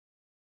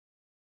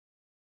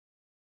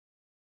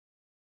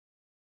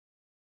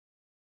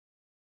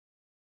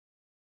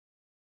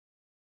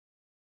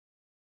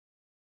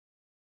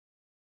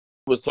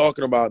was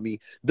talking about me.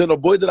 Then a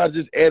boy that I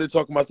just added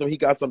talking about something, he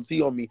got some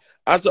tea on me.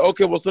 I said,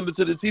 okay, well, send it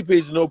to the T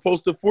page and they'll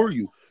post it for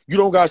you. You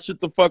don't got shit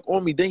the fuck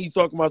on me. Then he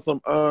talking about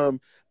some,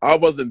 I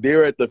wasn't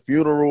there at the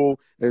funeral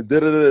and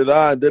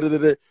da-da-da-da-da and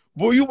da-da-da-da.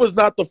 Boy, you was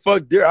not the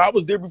fuck there. I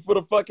was there before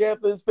the fuck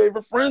half of his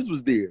favorite friends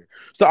was there.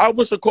 So I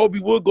wish a Kobe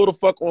would go the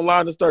fuck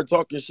online and start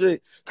talking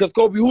shit. Because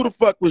Kobe, who the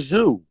fuck was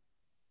you?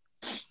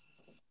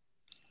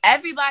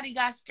 Everybody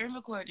got screen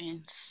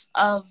recordings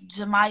of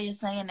Jemiah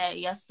saying that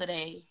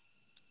yesterday.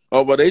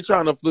 Oh, but they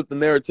trying to flip the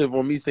narrative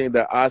on me saying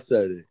that I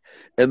said it.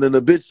 And then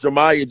the bitch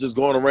Jemiah just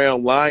going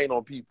around lying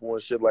on people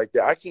and shit like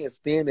that. I can't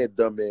stand that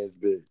dumbass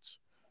bitch.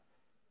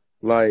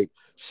 Like,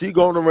 she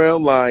going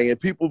around lying.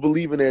 People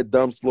believe in that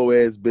dumb,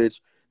 slow-ass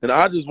bitch. And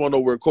I just want to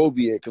know where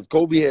Kobe at, because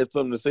Kobe had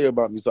something to say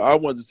about me, so I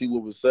wanted to see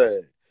what was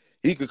said.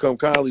 He could come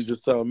kindly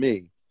just tell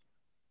me.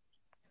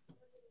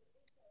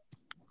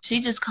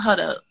 She just called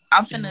up.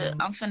 I'm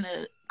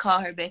finna call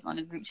her back on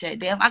the group chat.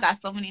 Damn, I got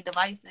so many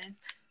devices.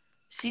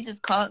 She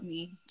just called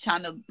me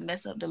trying to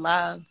mess up the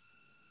live.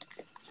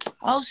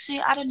 Oh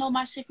shit, I didn't know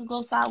my shit could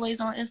go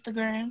sideways on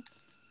Instagram.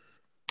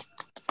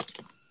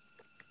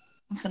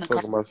 I'm finna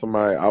talking about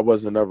somebody I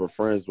wasn't ever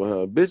friends with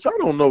her. Bitch, I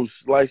don't know.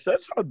 Like,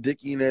 shut y'all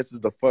dicky asses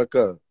the fuck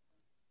up.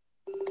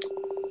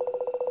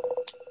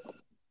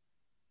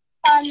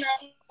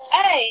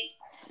 Hey,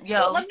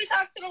 yo, let me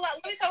talk to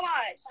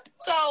mine.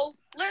 So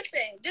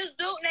listen, this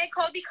dude named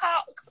Kobe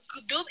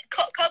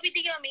Kobe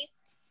DM me.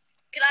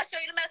 Can I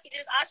show you the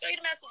messages? I'll show you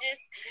the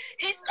messages.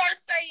 He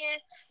starts saying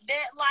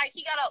that, like,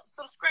 he got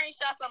some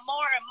screenshots of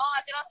Mar and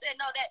Maj. And I said,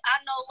 no, that I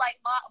know, like,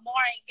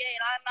 Mar ain't gay,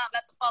 and I'm not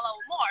about to follow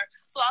Mar.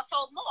 So I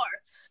told Mar.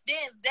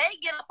 Then they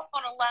get up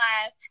on a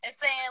live and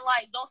saying,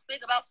 like, don't speak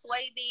about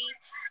Sway B.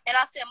 And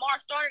I said, Mar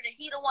started it.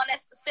 He the one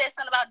that said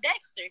something about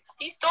Dexter.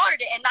 He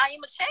started it, and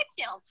Nyema checked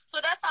him. So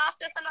that's how I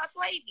said something about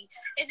Sway B.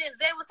 And then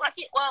Zay was like,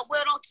 well,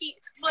 don't keep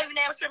Sway B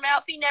name out your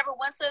mouth. He never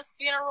went to his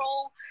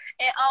funeral.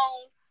 And,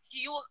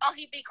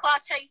 he be clout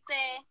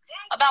chasing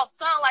about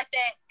something like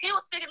that. He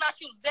was speaking about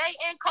you. Zay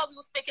and Kobe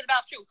was speaking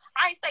about you.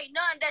 I ain't say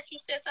none that you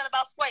said something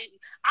about Swavey.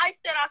 I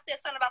said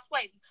something about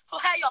Swavey. So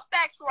have your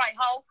facts right,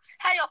 ho.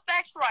 Have your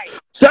facts right.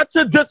 Shut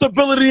your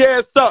disability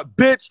ass up,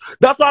 bitch.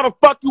 That's why the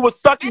fuck you was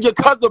sucking your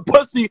cousin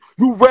pussy,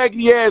 you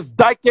raggedy ass,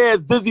 dyke ass,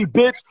 dizzy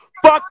bitch.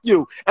 Fuck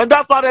you. And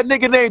that's why that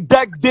nigga named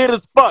Dex did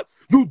as fuck.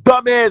 You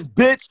dumbass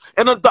bitch.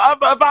 And if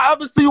I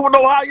ever see you in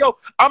Ohio,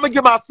 I'm gonna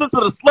get my sister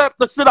to slap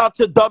the shit out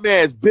your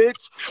dumbass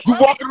bitch. You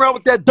walking around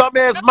with that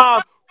dumbass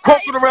mom,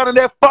 croaking around in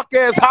that fuck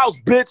ass house,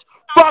 bitch.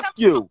 Fuck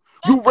you.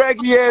 You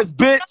raggedy ass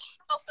bitch.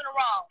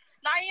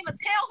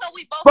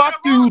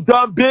 Fuck you, you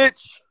dumb bitch.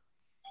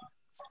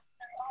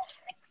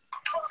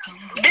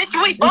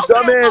 Bitch, we You both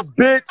dumbass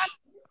bitch.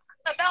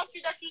 about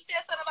you that you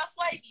said something about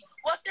Swavey.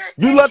 What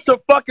they're You let your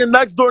fucking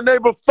next door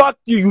neighbor fuck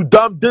you, you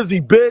dumb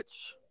dizzy bitch.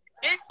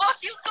 Bitch, fuck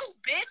you too,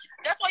 bitch.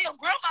 That's why your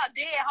grandma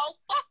dead, ho.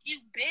 Fuck you,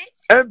 bitch.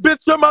 And bitch,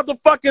 your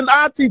motherfucking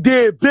auntie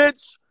dead,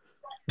 bitch.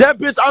 That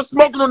bitch, I'm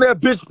smoking on that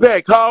bitch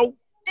back, ho.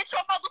 Bitch,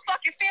 your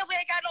motherfucking family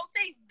ain't got no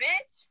teeth,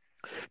 bitch.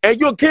 And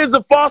your kids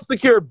in foster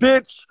care,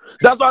 bitch.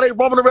 That's why they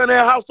roaming around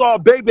that house all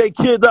baby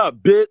kid up,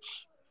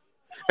 bitch.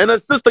 And her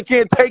sister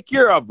can't take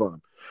care of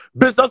them.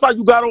 Bitch, that's why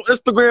you got on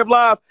Instagram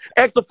Live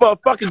asking for a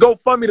fucking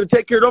GoFundMe to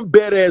take care of them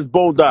bad-ass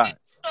bull dogs.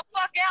 The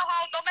fuck out,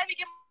 ho. Don't make me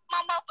get my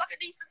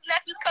motherfucking nieces and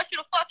nephews cut you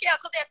the fuck out,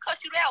 because they'll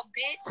cut you out,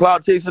 bitch.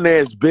 Clout chasing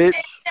ass, bitch.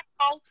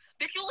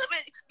 Bitch, you live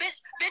in, bitch,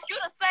 you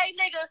the same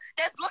nigga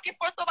that's looking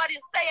for somebody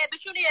to stay at.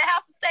 Bitch, you need a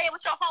house to stay at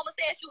with your homeless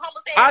ass. You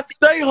homeless ass. I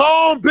stay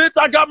home, bitch.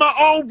 I got my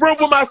own room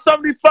with my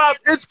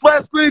 75-inch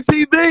flat screen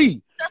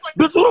TV.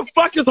 Bitch, who the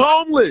fuck is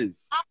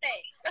homeless?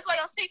 That's why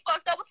your teeth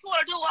fucked up. What you want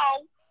to do,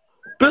 ho?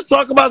 Bitch,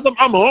 talking about something.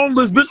 I'm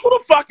homeless. Bitch, who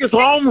the fuck is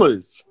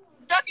homeless?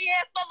 Ducky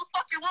ass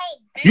motherfucking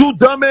room, bitch. You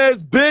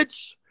dumbass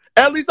bitch.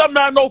 At least I'm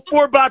not no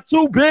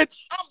 4x2, bitch.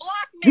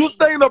 Unblock me. You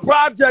stay in the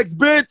projects,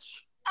 bitch.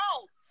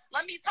 Oh,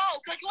 let me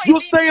talk, because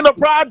you stay in the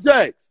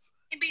projects.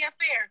 Being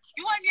fair.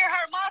 You ain't near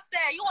her my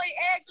side. You ain't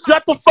asked.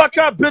 Shut the fuck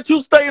up, bitch.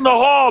 You stay in the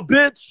hall,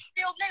 bitch.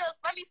 Still, nigga,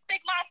 let me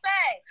speak my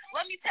side.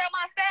 Let me tell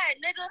my side,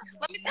 nigga.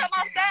 Let me tell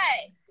my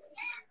side.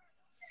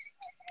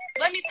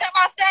 Let me tell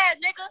my side,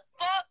 nigga.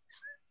 Fuck.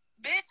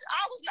 Bitch,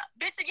 I was not,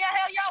 bitch, yeah,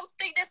 hell, y'all was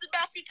think this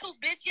about you too,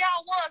 bitch.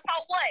 Y'all was,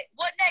 how what?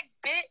 What next,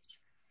 bitch?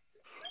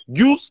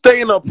 You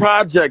stay in the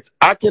projects.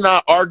 I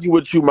cannot argue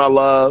with you, my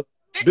love.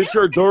 Bitch,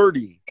 you're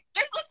dirty.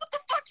 Bitch, what the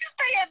fuck you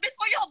stay at, bitch?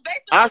 For your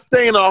basement? I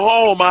stay in a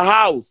home, a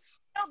house.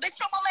 No, bitch,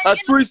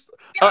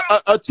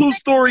 a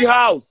two-story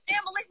house.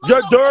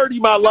 You're dirty,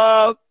 my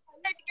love.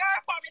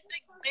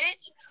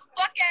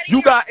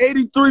 You got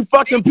 83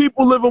 fucking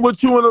people living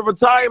with you in a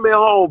retirement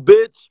home,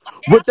 bitch.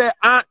 With that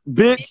aunt,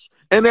 bitch.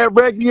 And that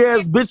raggedy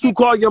ass bitch you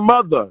call your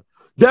mother.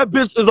 That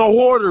bitch is a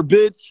hoarder,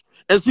 bitch.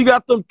 And she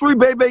got them 3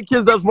 baby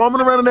kids that's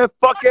roaming around in that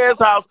fuck ass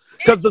house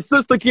because the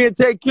sister can't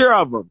take care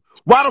of them.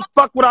 Why the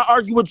fuck would I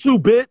argue with you,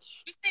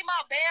 bitch? You see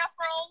my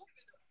bathroom?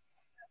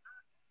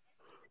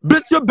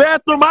 Bitch, your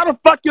bathroom. How the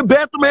fuck your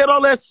bathroom had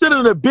all that shit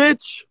in it,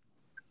 bitch?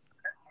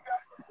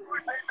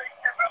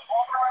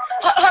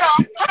 Hold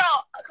on.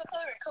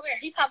 Come here.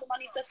 He talking about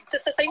these stuff.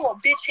 Say you a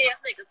bitch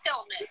ass nigga.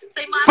 Tell him that.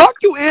 Say my. Fuck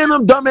you and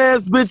them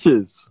dumbass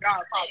bitches.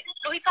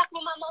 No, he talking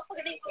about my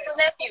motherfucking nieces and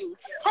nephews.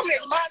 Come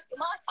here. Lamar's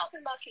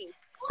talking about you.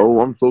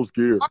 Oh, I'm so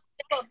scared.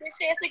 You a bitch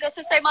ass nigga.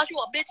 Say my, you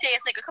a bitch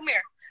ass nigga. Come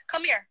here.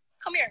 Come here.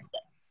 Come here.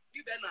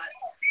 You better not.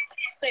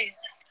 Say it.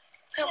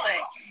 Tell him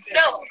that.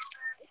 No.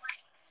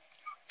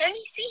 Let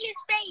me see his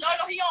face. No,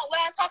 he don't. What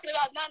I'm talking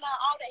about, nah,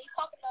 all that. He's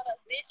talking about us,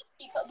 bitch.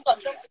 He's talking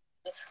about you.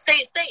 Say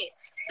it. Say it.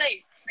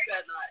 You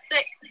better not. Say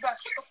it. You better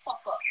shut the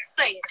fuck up.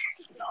 Say it.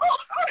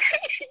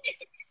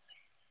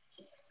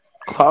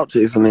 Clout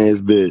chasing ass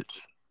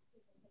bitch.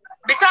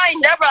 Bitch, I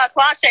ain't never a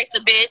clout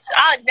chaser, bitch.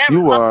 I never.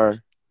 You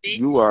are. Bitch.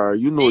 You are.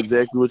 You know bitch.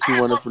 exactly what you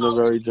wanted from the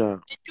very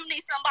jump. You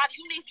need somebody.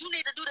 You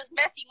need to do this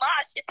messy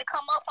mind shit to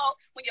come up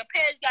when your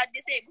parents got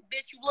disabled,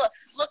 bitch. You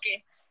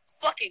looking.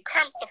 Fucking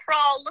Kermit the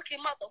Frog looking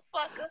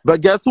motherfucker. But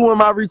guess who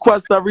am I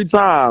request every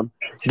time?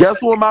 Guess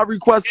who am I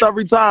request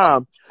every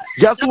time?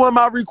 Guess who am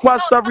I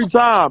request every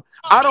time?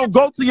 I don't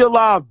go to your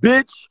live,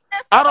 bitch.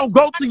 I don't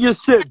go to your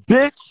shit,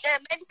 bitch.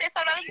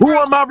 Who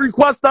am I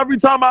request every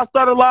time I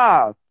start a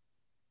live?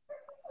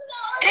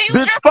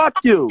 Bitch, fuck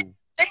you.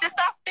 Bitch,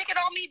 stop speaking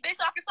on me, bitch.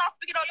 I can stop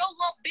speaking on your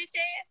little bitch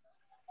ass.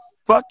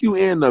 Fuck you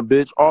and the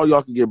bitch. All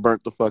y'all can get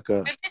burnt the fuck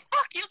up. Bitch,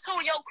 fuck you too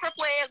and your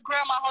cripple ass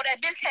grandma. How that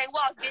bitch can't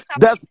walk, bitch.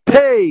 That's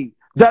paid.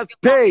 That's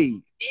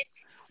paid.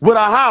 With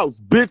a house,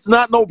 bitch,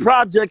 not no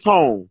projects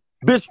home.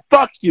 Bitch,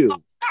 fuck you.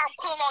 I'm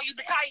cool on you,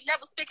 bitch. I ain't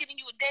never speaking to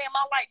you a day in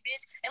my life,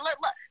 bitch. And look,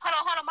 hold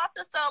on. My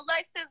sister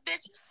Alexis,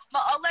 bitch.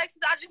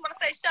 Alexis, I just want to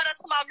say shout out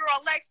to my girl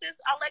Alexis.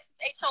 Alexis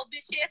H.O.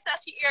 bitch. Yes, how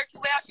she aired you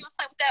out. She was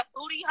playing with that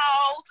booty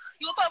hole.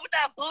 You were playing with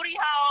that booty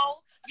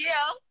hole.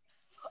 Yeah.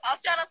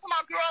 Shout out to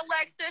my girl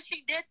Alexis.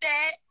 She did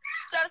that.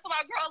 Shout out to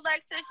my girl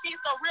Alexis. She's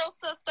a real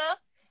sister.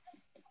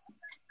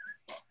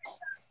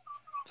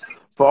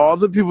 For all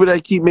the people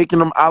that keep making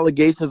them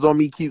allegations on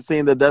me, keep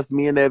saying that that's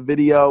me in that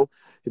video,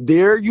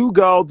 there you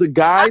go. The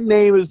guy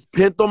name is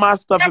pinned on my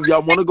stuff. If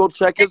y'all want to go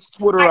check his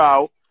Twitter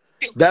out,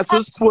 that's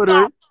his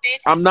Twitter.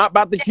 I'm not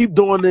about to keep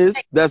doing this.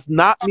 That's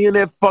not me in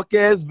that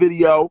fuck-ass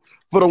video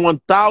for the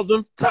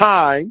 1000th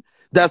time.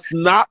 That's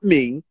not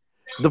me.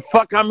 The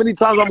fuck, how many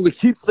times I'm going to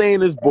keep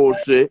saying this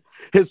bullshit?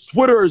 His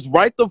Twitter is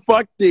right the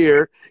fuck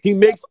there. He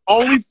makes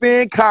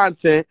OnlyFans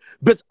content.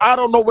 Bitch, I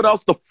don't know what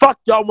else the fuck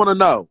y'all want to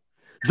know.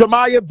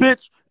 Jemiah,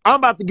 bitch, I'm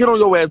about to get on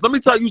your ass. Let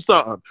me tell you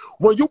something.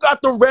 When you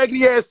got them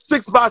raggedy ass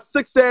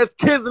 6x6 ass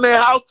kids in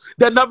their house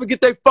that never get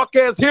their fuck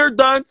ass hair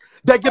done,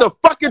 that get a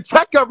fucking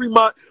check every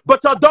month,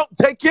 but y'all don't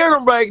take care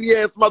of them raggedy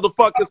ass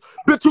motherfuckers,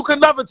 bitch, you can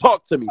never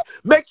talk to me.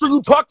 Make sure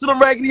you talk to them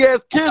raggedy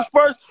ass kids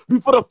first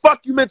before the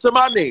fuck you mention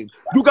my name.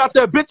 You got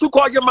that bitch who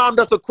call your mom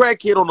that's a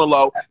crackhead on the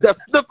low,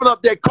 that's sniffing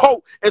up that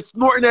coat and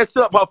snorting that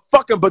shit up her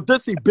fucking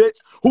badissy bitch,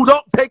 who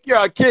don't take care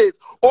of her kids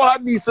or her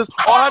nieces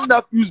or her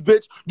nephews,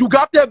 bitch. You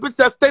got that bitch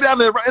that stay down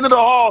there at the end of the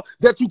hall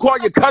that you call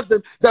your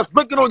cousin that's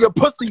licking on your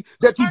pussy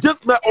that you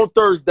just met on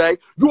Thursday.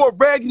 You a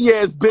raggedy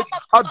ass bitch,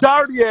 a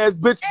dirty ass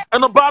bitch,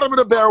 and a bottom of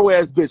the barrel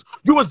ass bitch.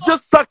 You was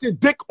just sucking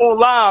dick on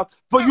live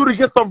for you to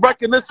get some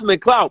recognition and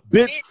clout,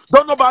 bitch.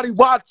 Don't nobody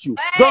watch you.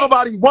 Don't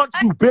nobody want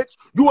you, bitch.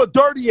 You a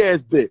dirty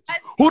ass bitch.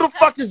 Who the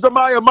fuck is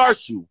Nyema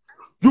Marshall?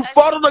 You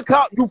fought on the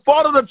clout. You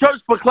fought on the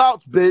church for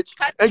clouts, bitch,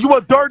 and you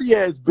a dirty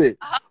ass bitch.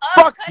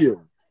 Fuck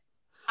you.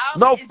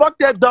 No, fuck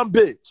that dumb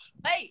bitch.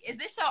 Wait, is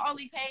this your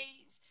only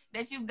page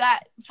that you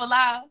got for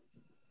live?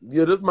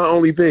 Yeah, this is my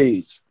only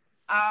page.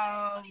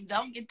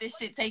 Don't get this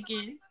shit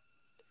taken.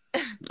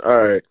 All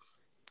right.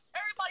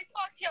 Everybody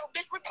fuck him,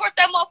 bitch. Report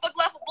that motherfucker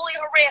left for bullying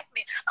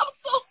harassment. I'm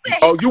so sad.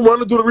 Oh, you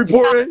want to do the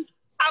reporting?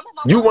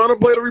 You want to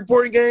play the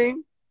reporting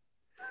game?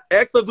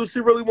 Ask her, does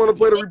she really want to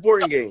play the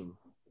reporting game?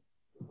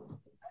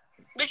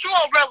 Bitch, you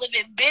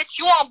irrelevant, bitch.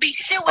 You won't be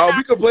shit with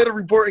we can play the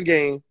reporting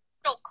game.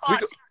 No,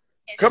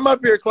 come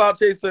up here, Cloud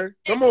Chaser.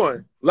 Come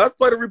on. Let's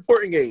play the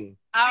reporting game.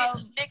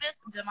 Nigga.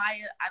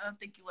 Jemiah, I don't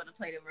think you want to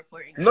play the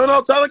reporting game.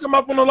 No, tell her come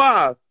up on the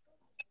live.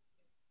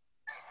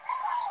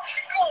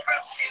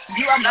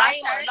 You are not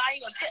even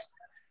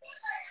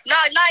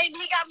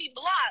he got me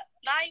blocked.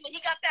 Not even he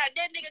got that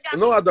nigga got me.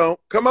 No, I don't.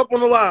 Come up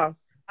on the live.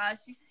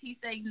 He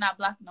said you're not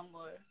blocked no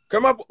more.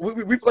 Come up.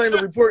 We playing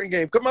the reporting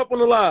game. Come up on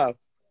the live.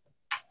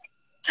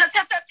 Tell him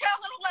to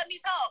let me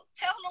talk.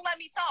 Tell him to let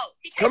me talk.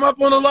 Come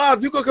up on the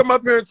live. You can come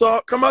up here and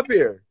talk. Come up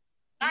here.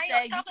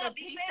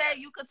 He said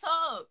you could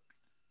talk.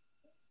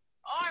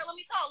 All right, let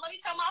me talk. Let me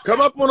tell my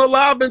Come up on the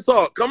live and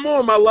talk. Come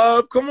on, my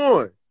love. Come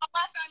on. My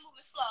Wi-Fi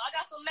moving slow. I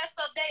got some messed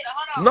up data.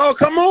 Hold on. No,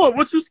 come on.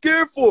 What you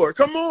scared for?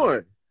 Come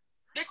on.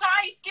 Bitch,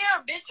 I ain't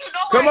scared, bitch. You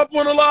know Come up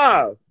on the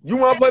live. You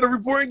want to play the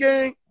reporting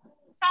game?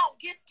 Don't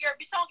get scared,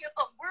 bitch. Don't get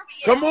fucked.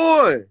 Come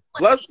on.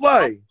 Let's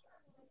play.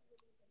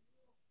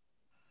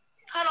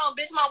 Hold on,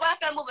 bitch. My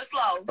Wi-Fi moving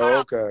slow. Oh,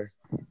 okay.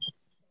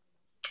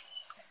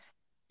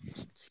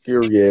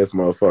 Scary ass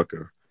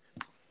motherfucker.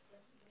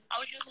 I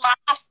was using my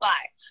hotspot.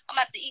 I'm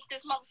about to eat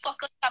this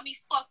motherfucker. Got me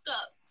fucked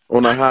up.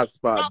 On a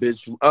hotspot,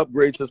 bitch.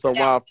 Upgrade to some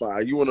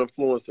Wi-Fi. You an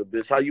influencer,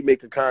 bitch. How you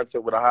making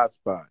content with a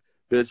hotspot?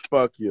 Bitch,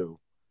 fuck you.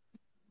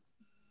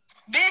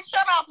 Bitch,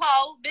 shut up,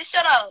 ho. Bitch,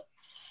 shut up.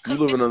 You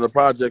living in the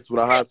projects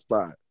with a hot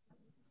spot.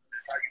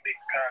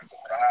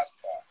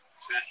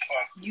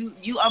 You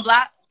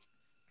unblocked?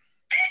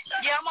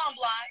 Yeah, I'm on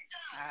block.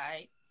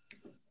 Alright.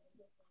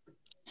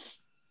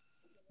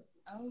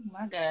 Oh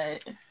my god.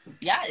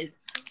 Yes.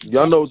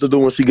 Y'all know what to do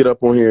when she get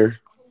up on here.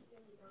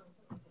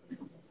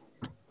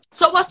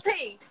 So what's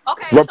T?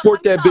 Okay.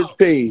 Report that bitch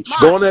page.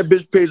 Go on that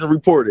bitch page and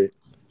report it.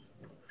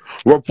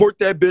 Report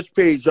that bitch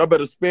page. Y'all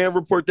better spam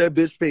report that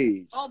bitch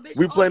page.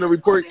 We playing a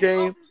report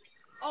game.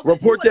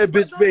 Report that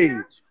bitch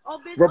page.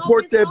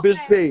 Report that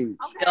bitch page.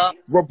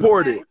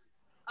 Report it.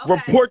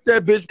 Report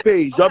that bitch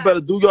page. Y'all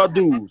better do y'all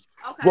dues.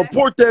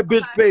 Report that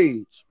bitch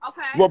page.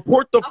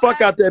 Report the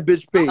fuck out that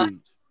bitch page.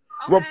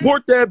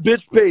 Report that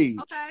bitch page.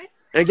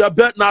 And y'all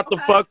bet not the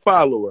fuck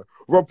follow her.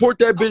 Report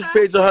that bitch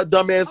page on her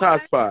dumb ass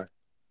hotspot.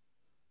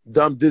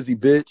 Dumb dizzy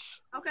bitch.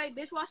 Okay,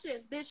 bitch, watch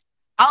this, bitch.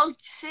 Oh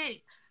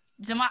shit.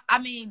 Zamar,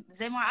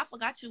 I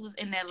forgot you was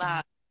in that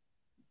live.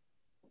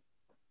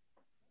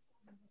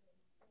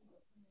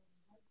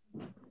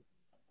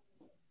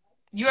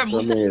 You're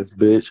dumb ass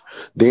bitch.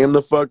 Damn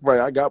the fuck right.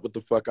 I got what the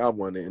fuck I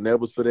wanted, and that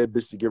was for that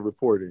bitch to get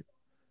reported.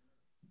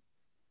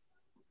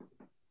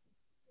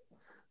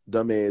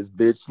 Dumbass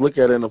bitch. Look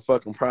at her in a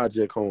fucking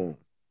project home.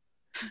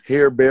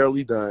 Hair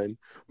barely done.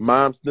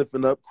 Mom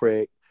sniffing up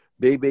crack.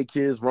 Baby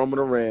kids roaming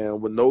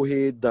around with no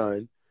head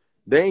done.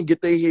 They ain't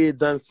get their head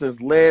done since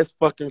last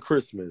fucking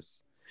Christmas.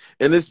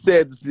 And it's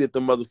sad to see that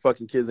the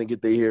motherfucking kids ain't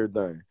get their hair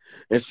done.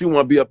 And she want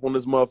to be up on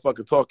this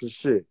motherfucker talking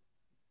shit.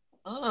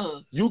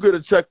 You get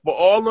a check for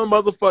all them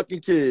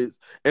motherfucking kids,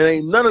 and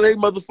ain't none of they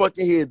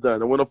motherfucking hair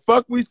done. And when the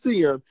fuck we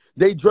see them,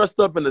 they dressed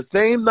up in the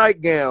same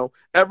nightgown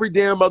every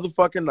damn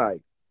motherfucking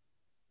night.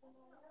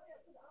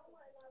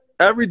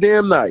 Every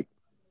damn night.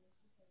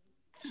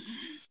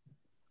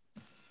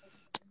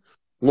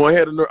 Going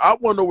ahead and I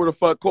want to know where the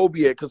fuck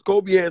Kobe at, because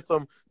Kobe had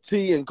some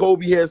tea and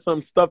Kobe had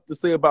some stuff to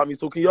say about me.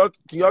 So can y'all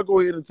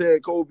go ahead and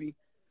tag Kobe?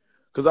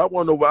 Because I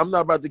want to know. I'm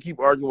not about to keep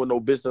arguing with no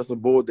bitch that's a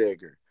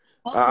bulldagger.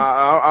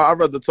 I'd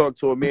rather talk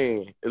to a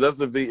man. That's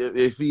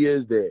if he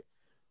is that.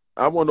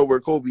 I want to know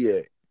where Kobe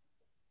at.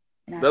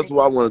 That's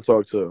what I want to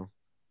talk to.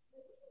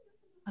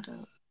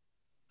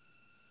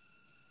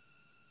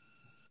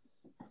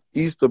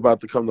 Easter about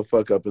to come the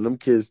fuck up, and them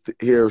kids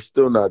here are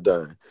still not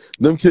done.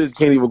 Them kids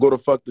can't even go to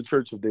fuck the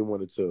church if they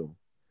wanted to.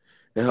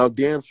 And how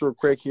damn sure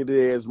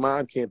crackhead ass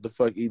mom can't the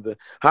fuck either.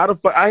 How the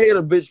fuck? I hate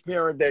a bitch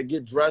parent that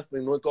get dressed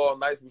and look all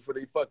nice before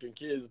they fucking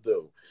kids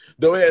do.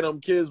 Don't have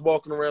them kids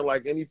walking around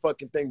like any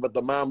fucking thing, but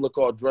the mom look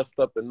all dressed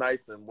up and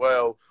nice and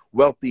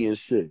wealthy and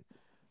shit.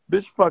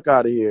 Bitch, fuck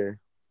out of here.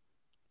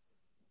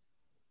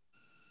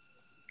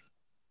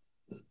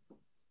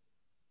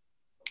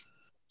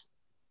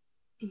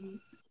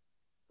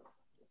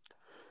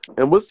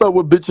 And what's up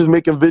with bitches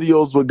making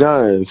videos with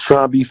guns,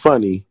 trying to be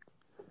funny?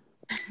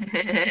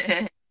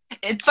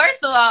 And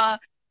first of all,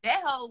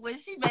 that hoe, when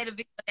she made a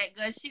video of that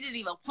gun, she didn't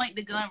even point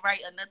the gun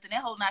right or nothing.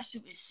 That hoe not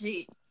shooting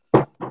shit.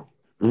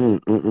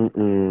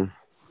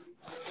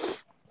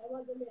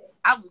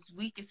 I was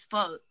weak as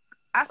fuck.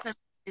 I said,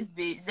 this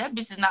bitch, that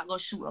bitch is not gonna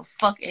shoot a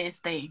fuck ass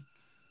thing.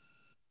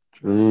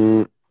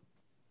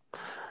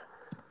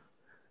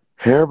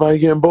 Everybody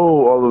getting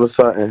bold all of a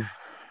sudden.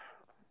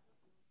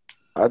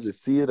 I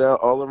just see it out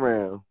all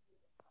around.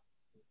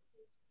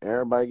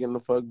 Everybody getting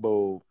the fuck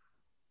bold.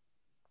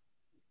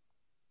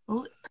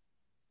 Ooh.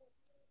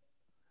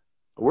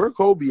 Where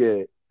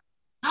Kobe at?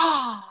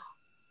 Oh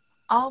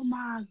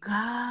my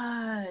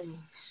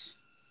gosh.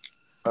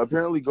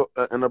 Apparently,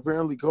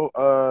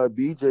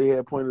 BJ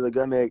had pointed a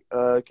gun at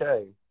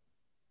K.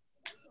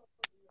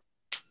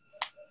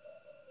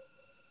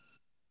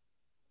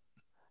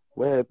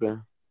 What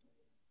happened?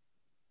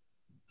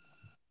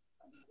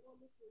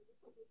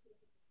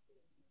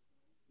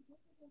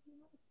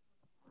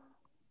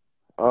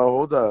 Oh,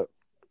 hold up.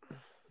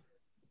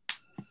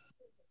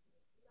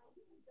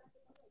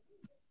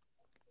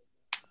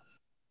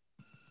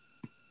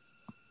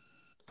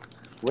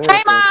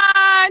 Hey,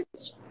 Maj!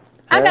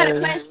 I got a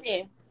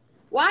question.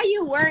 Why are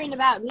you worrying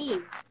about me?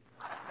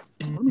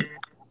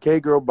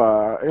 K-girl,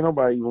 bye. Ain't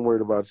nobody even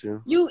worried about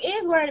you. You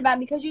is worried about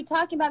me because you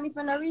talking about me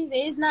for no reason.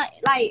 It's not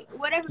like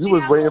whatever. You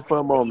was waiting for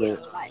a moment.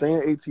 Stay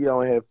in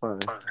ATL and have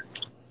fun.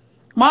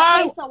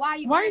 Maj, okay, so why are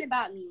you worried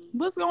about me?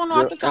 What's going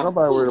on? Ain't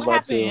nobody worried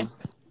about you.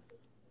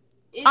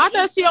 I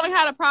thought she only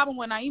had a problem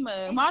with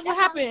Nyema. Maj, what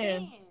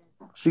happened?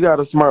 She got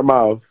a smart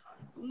mouth.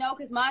 No,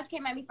 because Maj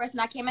came at me first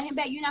and I came at him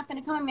back. You're not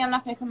finna come at me. I'm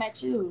not finna come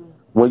at you.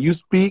 When you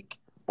speak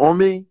on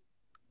me,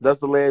 that's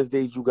the last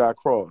days you got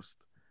crossed.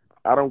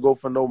 I don't go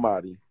for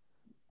nobody.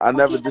 I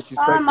never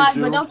disrespected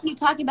you. But don't keep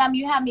talking about me.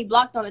 You have me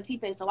blocked on the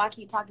T-Pay, so why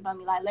keep talking about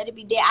me? Like, let it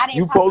be dead. I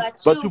didn't talk about you.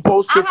 But you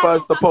post shit for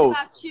us to post.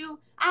 About you.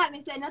 I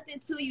haven't said nothing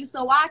to you,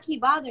 so why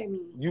keep bothering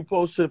me? You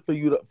post shit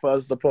for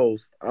us to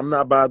post. I'm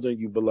not bothering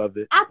you,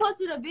 beloved. I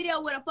posted a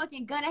video with a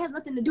fucking gun that has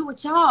nothing to do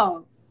with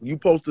y'all. You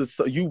posted,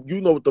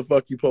 you know what the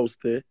fuck you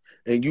posted,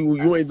 and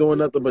you ain't doing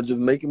nothing but just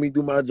making me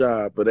do my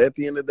job. But at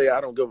the end of the day, I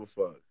don't give a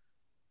fuck.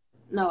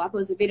 No, I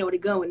posted a video with a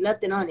gun with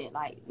nothing on it.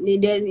 Like,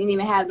 it doesn't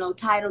even have no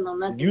title, no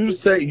nothing. You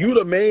say you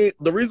the main.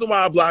 The reason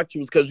why I blocked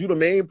you is because you the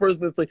main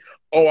person that say,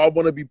 "Oh, I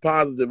want to be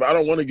positive. I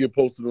don't want to get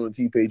posted on the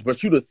T page."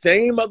 But you the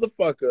same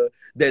motherfucker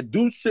that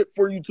do shit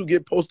for you to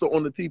get posted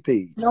on the T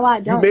page. No, I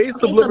don't. You made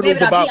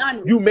subliminals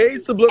about. You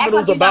made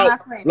subliminals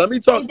about. Let me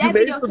talk. You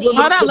made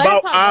subliminals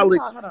about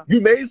Alex.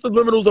 You made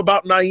subliminals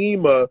about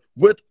Nyema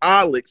with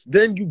Alex.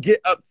 Then you get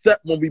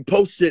upset when we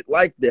post shit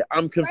like that.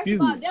 I'm confused.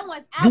 First of all,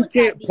 was Alex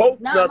you can't post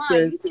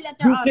nothing.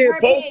 You can't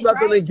post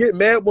nothing and get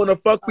mad when the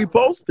fuck we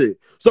post it.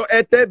 So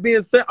at that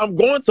being said, I'm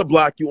going to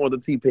block you on the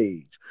T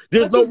page.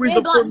 There's no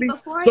reason for me.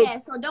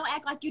 So don't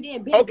act like you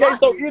didn't be. Okay,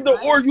 so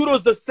either or you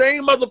was the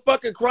same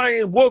motherfucking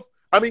crying wolf.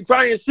 I mean,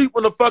 crying sheep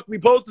when the fuck we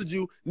posted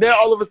you. Now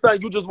all of a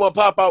sudden you just want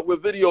to pop out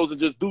with videos and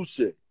just do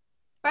shit.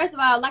 First of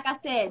all, like I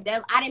said,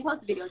 I didn't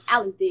post the videos.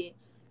 Alex did.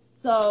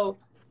 So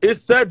it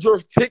said your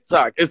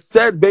TikTok. It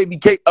said Baby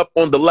Kate up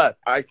on the left.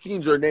 I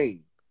seen your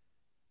name.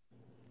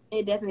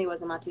 It definitely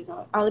wasn't my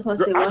TikTok. I only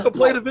posted one. I can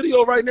play the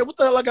video right now. What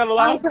the hell I got to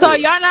lie? So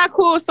y'all not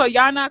cool. So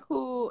y'all not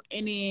cool.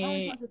 And then I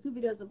only posted 2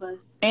 videos of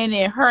us. And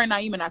then her and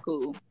Nyema not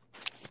cool.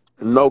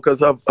 No, because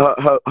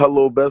her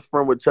little best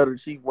friend with Cheddar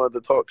Chief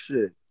wanted to talk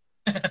shit.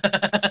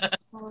 I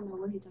don't know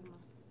what he talking about.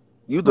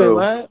 You do.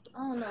 Wait, what? I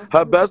don't know.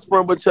 Her best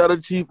friend with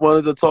Cheddar Chief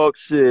wanted to talk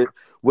shit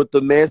with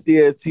the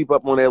nasty ass teep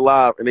up on that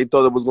live, and they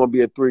thought it was going to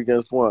be a 3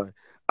 against 1.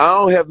 I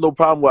don't have no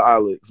problem with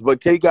Alex, but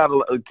Kay got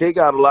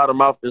a lot of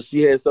mouth, and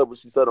she had stuff what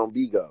she said on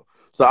Bigo.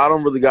 So I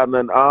don't really got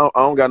nothing. I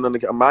don't got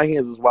nothing. My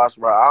hands is washed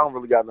right. I don't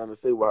really got nothing to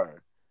say with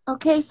her.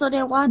 Okay, so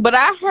then why? But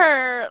I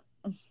heard,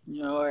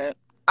 you know what?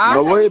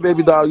 No, wait,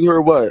 baby doll. You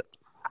heard what?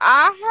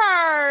 I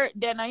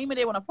heard that Nyema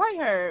they want to fight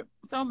her.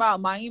 Something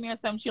about Miami or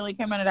something. She only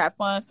came out of that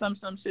fun, some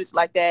shit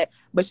like that.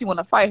 But she want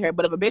to fight her.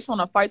 But if a bitch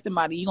want to fight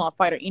somebody, you gonna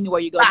fight her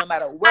anywhere you go, no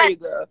matter where you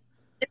go.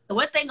 The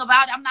one thing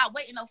about it, I'm not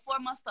waiting no 4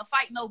 months to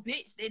fight no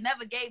bitch. They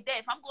never gave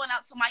that. If I'm going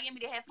out to Miami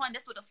to have fun,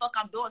 that's what the fuck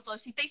I'm doing. So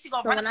if she thinks she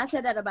gonna run. When I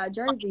said that about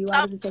Jersey,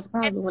 why was it such a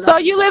problem? So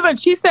you live in?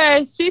 She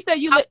said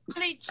you live.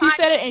 Really she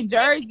said it in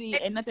Jersey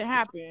and nothing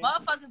happened.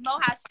 Motherfuckers know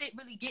how shit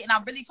really get, and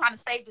I'm really trying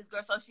to save this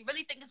girl. So if she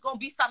really think it's gonna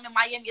be something in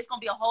Miami, it's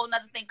gonna be a whole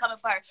nother thing coming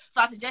for her.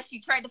 So I suggest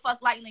she trade the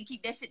fuck lightly and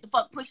keep that shit the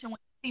fuck pushing when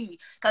she see me,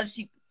 cause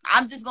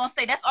I'm just gonna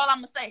say that's all I'm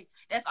gonna say.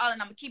 That's all, and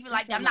I'm gonna keep it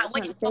like that. I'm not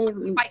waiting for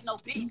to fight no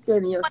bitch. You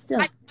saving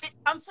yourself. Bitch,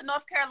 come to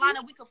North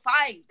Carolina, we could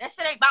fight. That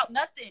shit ain't about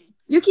nothing.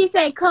 You keep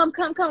saying come.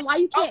 Why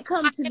you can't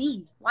come to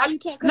me? Why you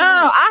can't come?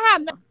 No, to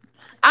me?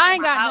 I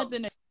ain't got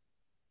nothing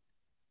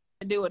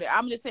to do with it.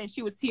 I'm just saying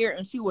she was here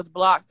and she was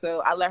blocked,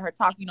 so I let her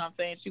talk. You know what I'm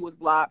saying? She was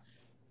blocked,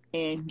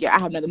 and yeah, I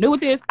have nothing to do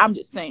with this. I'm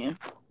just saying.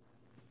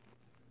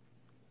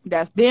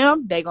 That's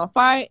them. They gonna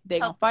fight. They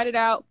gonna fight it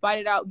out,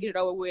 get it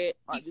over with.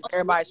 Or just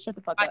everybody shut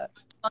the fuck up.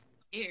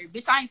 Scared.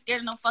 Bitch, I ain't scared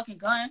of no fucking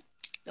gun.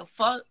 The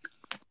fuck?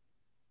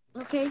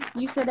 Okay,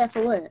 you said that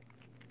for what?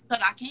 Cause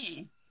I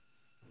can.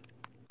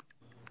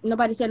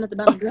 Nobody said nothing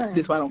about the gun.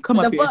 That's why I don't come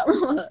up here.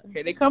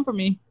 Okay, they come for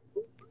me.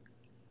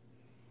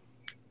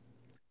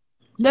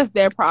 That's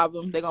their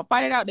problem. They gonna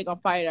fight it out.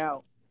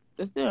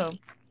 That's them.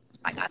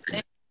 Like I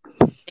said.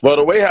 Well,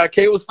 the way how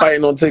Kay was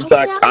fighting on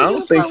TikTok, I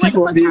don't think she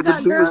gonna be able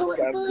to do what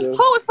she gotta do. Who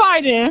was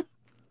fighting?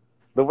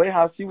 The way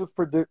how she was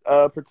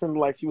pretending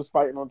like she was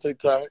fighting on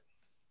TikTok.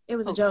 It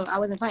was a joke. I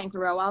wasn't fighting for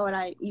real. Why would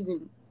I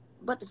even?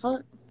 What the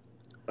fuck?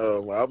 Oh,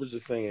 well, I was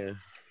just saying.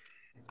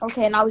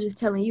 Okay, and I was just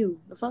telling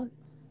you. The fuck?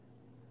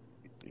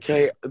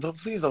 Kay,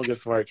 please don't get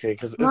smart, Kay,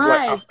 because it's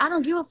like I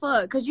don't give a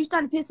fuck. Because you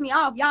starting to piss me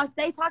off. Y'all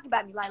stay talking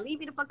about me. Like, leave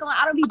me the fuck alone.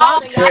 I don't be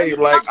bothering y'all. Kay,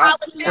 like, I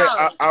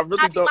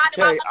really don't.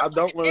 Kay, I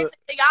don't want to.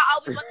 Y'all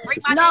always want to bring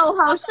my no,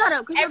 ho, shut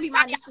up. Because you be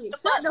minding shit.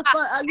 Shut the fuck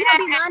up. You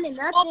don't be minding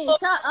nothing.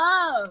 Shut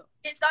up.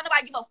 Bitch, don't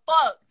nobody give a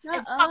fuck.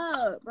 Shut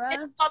up, bro.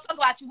 Bitch, I'll talk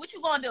about you. What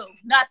you gonna do?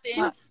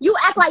 Nothing. You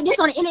act like this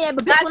on the internet,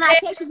 but bitch, when I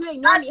text you, you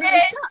ignore me. Shut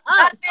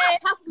up.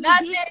 Stop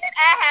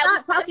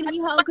talking to me,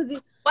 ho.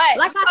 Because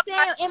like I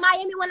said, in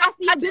Miami, when I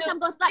see a bitch, I'm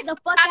gonna slap the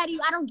fuck out of you.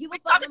 I don't give a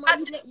fuck no more.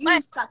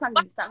 You stop talking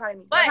to me. Stop talking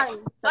to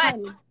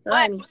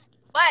me.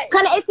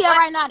 Come to ATL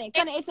right now, then.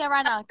 Come to ATL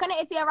right now. Come to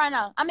ATL right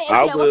now. I'm in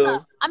ATL. What's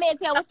up? I'm in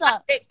ATL. What's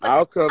up?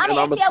 I'll come and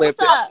I'm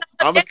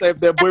gonna slap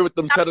that boy with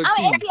them cheddar cheese.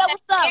 I'm in ATL.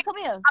 What's up? Come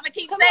here. I'm gonna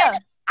keep saying. Come here.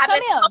 I'm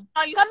in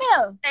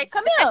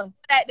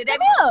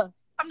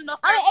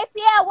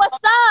ATL. What's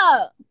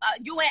up?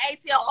 You in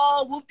ATL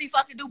all whoopty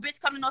fucking do, bitch.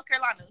 Come to North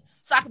Carolina.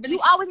 So I can believe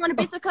you always want a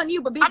bitch to come to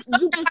you, but bitch,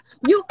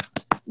 you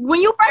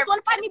when you first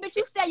want to fight me, bitch,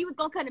 you said you was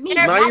gonna come to me.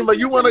 Nyema,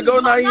 you wanna go,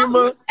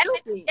 Nyema? That's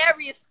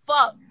scary as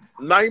fuck.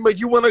 Nyema,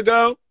 you wanna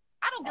go?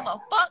 I don't give a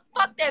fuck.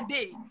 Fuck that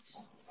bitch.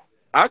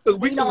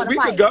 We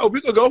could go.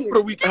 We could go for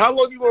the weekend. How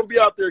long you gonna be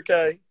out there,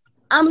 Kay?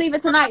 I'm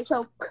leaving tonight,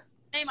 so.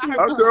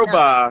 Oh, girl,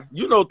 bye.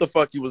 You know what the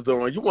fuck you was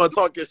doing. You want to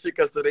talk your shit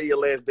because today your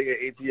last day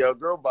at ATL.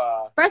 Girl,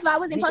 bye. First of all, I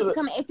wasn't supposed to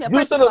come at ATL.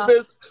 You should have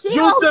been.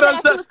 You should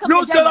have said something.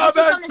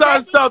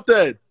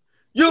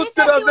 You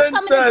should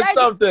have been said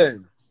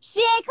something. She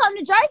ain't come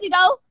to Jersey,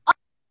 though.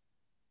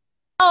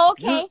 Oh,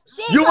 okay.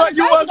 You wasn't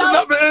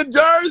never in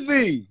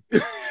Jersey. She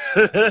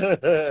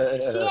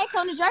ain't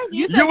come to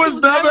Jersey. You was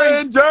never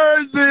in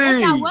Jersey.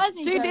 Yes, I was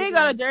in She Jersey. did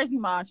go to Jersey,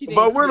 Mom. She did.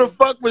 But where the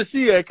fuck was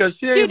she at? Cause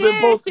she ain't been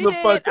posting the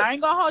fuck. I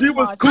ain't gonna hold She you,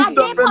 was Mom. cooped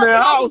up in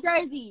that house.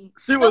 Jersey.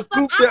 She was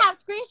cooped I up. have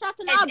screenshots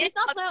and all. Bitch,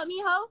 don't play with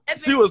me, ho.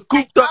 She was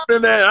cooped up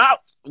in that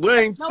house. We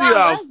ain't see her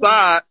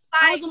outside.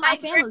 I was with my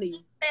family.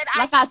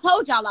 Like I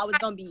told y'all I was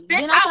gonna be.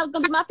 Then I thought I was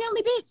gonna be my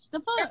family, bitch.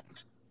 The fuck?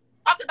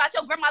 Talking about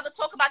your grandmother,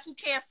 talking about you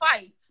can't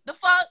fight. The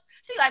fuck?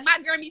 She like, my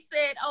granny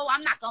said, oh,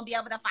 I'm not gonna be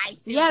able to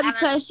fight you. Yeah,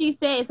 because she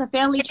said it's a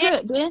family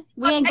trip, bitch.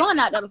 We ain't going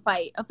out there to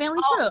fight. A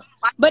family trip.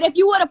 But if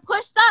you would have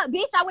pushed up,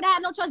 bitch, I would have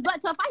had no choice but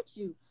to fight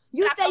you.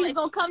 You said you was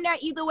gonna come there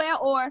either way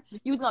or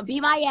you was gonna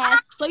beat my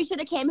ass. So you should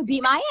have came and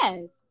beat my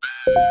ass.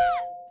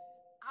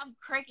 I'm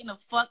cracking the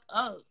fuck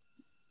up.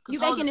 You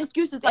making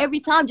excuses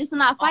every time just to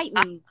not fight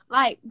me.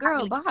 Like,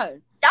 girl, bye.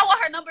 Y'all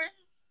want her number?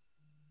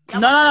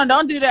 No,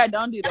 don't do that.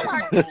 Don't do that.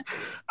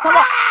 Come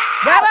on.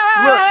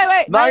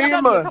 Wait.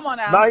 Nyema. Come on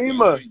now.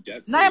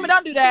 Nyema,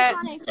 don't do that.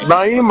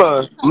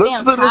 Nyema,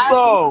 listen to the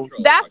song.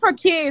 That's for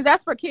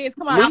kids.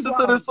 Come on. Listen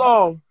to the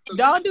song.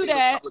 Don't do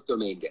that.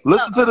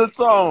 Listen to the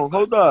song.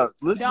 Hold up.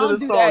 Listen to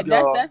the song,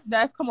 y'all.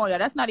 That's come on, y'all.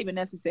 That's not even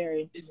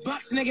necessary. That's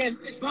what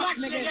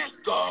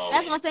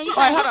I'm saying. You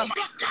hold on.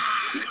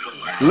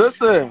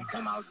 Listen.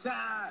 Come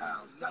outside.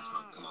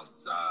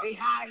 He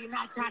high, he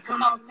not trying to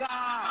come outside.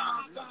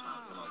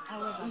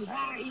 He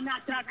high, he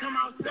not trying to come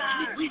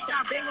outside. We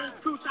try to bang on his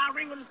crew, try to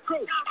ring on his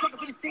crew. Fuck up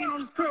with the scene on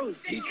his crew.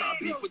 He try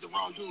to beef with the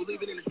wrong dude,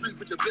 leave it in the street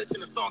with your bitch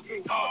in the song too.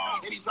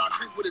 And he try to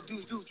drink with a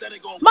dude that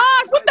ain't gonna.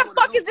 Mark, what the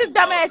fuck is this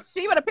dumbass?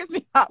 She wanna piss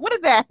me off. What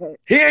is that?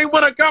 He ain't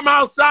wanna come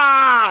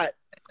outside.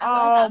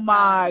 Oh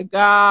my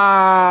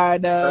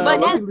god.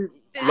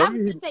 Let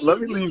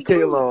me leave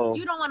Kay alone.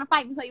 You don't want to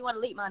fight me, so you want to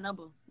leak my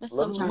number. That's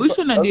so childish. We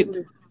shouldn't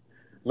do.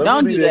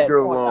 Don't leave that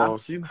girl alone.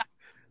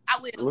 I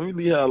will. Let me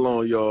leave her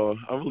alone, y'all.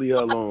 I'm gonna leave her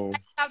alone.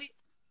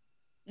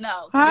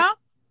 No. Huh?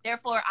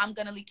 Therefore, I'm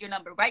gonna leak your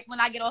number right when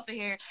I get off of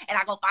here, and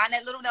I go find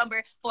that little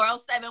number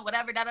 407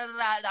 whatever.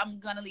 I'm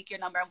gonna leak your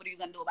number. And what are you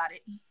gonna do about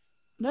it?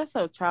 That's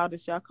so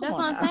childish, y'all. Come That's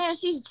on. That's what I'm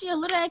saying. She a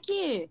little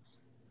kid.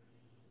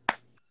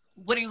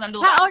 What are you gonna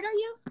do? How old are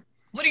you?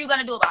 What are you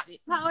gonna do about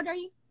it? How old are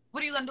you?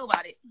 What are you gonna do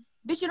about it?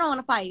 Bitch, you don't want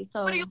to fight,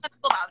 so. What are you gonna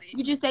do about it?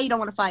 You just say you don't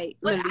want to fight.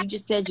 Literally, you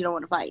just said you don't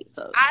want to fight,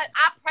 so. I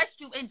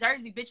pressed you in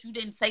Jersey, bitch. You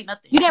didn't say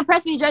nothing. You didn't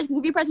press me in Jersey, because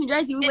if you pressed me in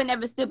Jersey, we would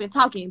never still been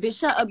talking. Bitch,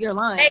 shut up your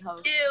line. They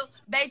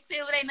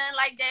chill. It ain't nothing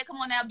like that. Come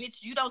on now,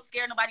 bitch. You don't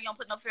scare nobody. You don't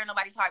put no fear in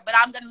nobody's heart. But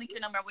I'm gonna leak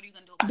your number. What are you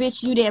gonna do about it?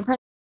 Bitch, you didn't press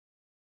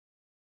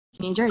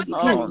me in Jersey.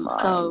 Oh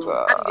my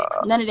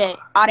God. None of that.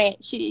 All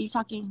that shit you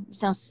talking, you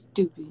sound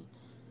stupid.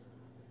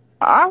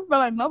 I feel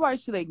like nobody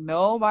should like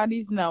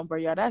nobody's number,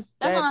 y'all. That's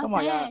what I'm come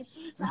on, saying.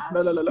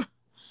 y'all.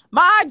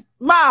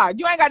 Ma,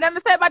 you ain't got nothing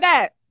to say about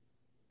that.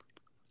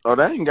 Oh,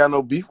 that ain't got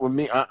no beef with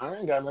me. I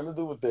ain't got nothing to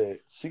do with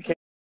that. She came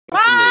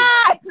What?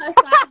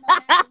 for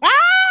me.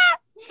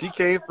 She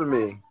came for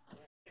me.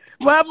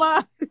 What,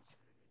 Ma?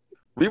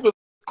 We was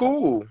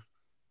cool.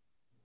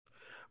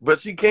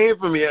 But she came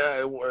for me.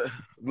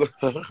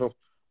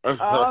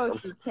 Oh,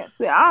 she can't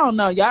say. I don't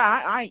know, y'all.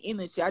 I ain't in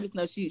this shit. I just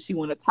know she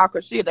want to talk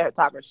her shit. Let her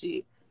talk her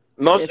shit.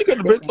 No, she could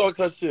have been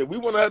talking her shit. We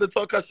want her to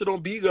talk her shit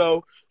on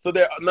Bigo so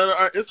that none of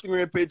our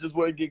Instagram pages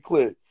wouldn't get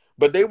clicked.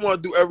 But they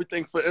want to do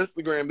everything for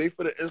Instagram. They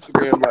for the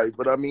Instagram life.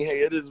 But I mean, hey,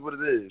 it is what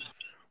it is.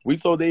 We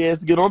told they ass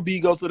to get on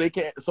Bigo so we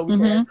can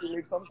actually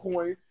make some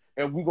coin,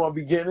 and we're gonna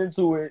be getting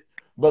into it.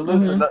 But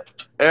listen,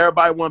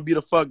 everybody want to be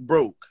the fuck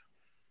broke.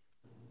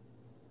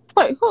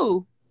 Wait,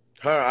 who?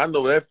 Her, I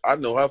know that. I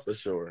know her for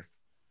sure.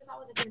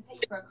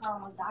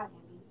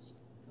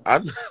 I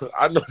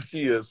know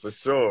she is for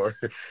sure,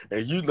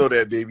 and you know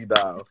that, baby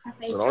doll.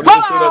 So don't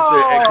even sit up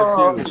there and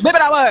confused. Baby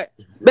doll what?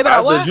 Baby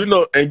doll what? You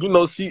know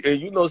she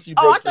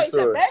broke. Oh, I thought you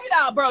said baby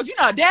doll, bro. You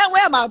know damn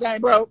well my game,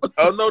 bro.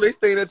 Oh no, they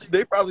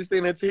probably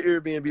staying at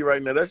your Airbnb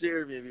right now. That's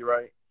your Airbnb,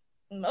 right?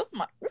 No,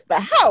 it's the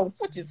house.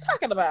 What you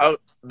talking about? Oh,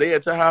 they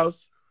at your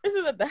house? This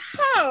is at the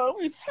house. What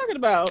are you talking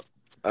about?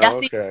 Oh,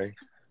 okay.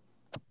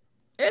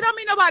 It don't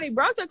mean nobody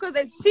broke her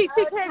because she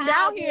came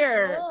down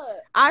here.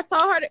 I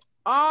told her that.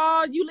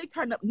 Oh, you leaked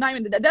her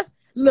name. That's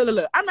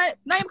look. I'm like,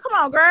 name. Come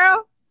on,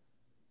 girl.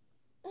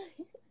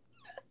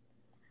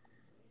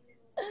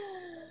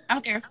 I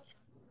don't care.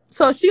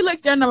 So she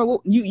leaked your number.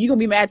 You gonna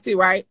be mad too,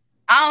 right?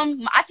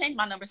 I changed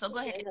my number, so go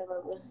ahead.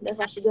 That's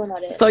why she doing all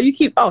that. So you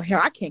keep. Oh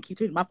hell, I can't keep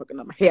changing my fucking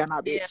number. Hell,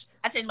 no, bitch. Yeah,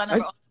 I changed my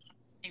number.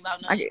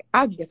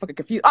 I get fucking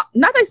confused. Oh,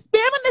 now they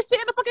spamming this shit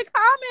in the fucking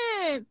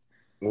comments.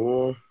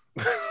 Oh.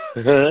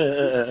 Not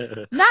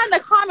in the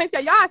comments,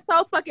 y'all. Y'all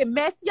so fucking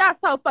messy. Y'all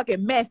so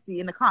fucking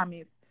messy in the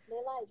comments. They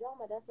like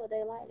drama. That's what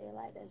they like. They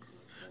like that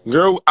shit.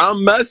 Girl,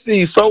 I'm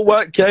messy. So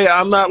what, Kay?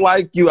 I'm not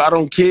like you. I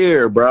don't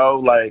care, bro.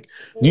 Like,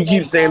 you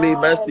keep saying they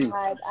messy.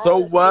 So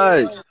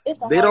what?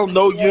 They don't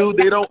know you.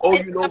 They don't owe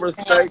you no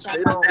respect.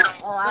 They don't.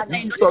 You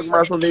keep talking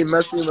about something they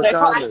messy in the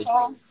comments.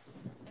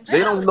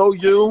 They don't know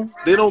you.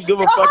 They don't give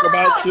a fuck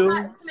about you.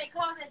 Too many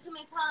calls and too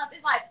many times.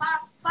 It's like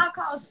five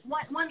calls,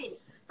 1 minute.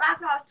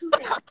 $5 2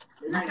 cents.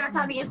 I got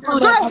time to get Blow some.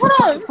 that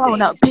fucking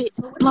phone up,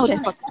 bitch. Blow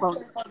that fucking phone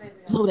up.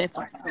 Blow that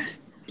fucking phone up.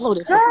 Blow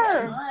that fucking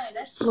phone up.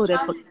 Blow that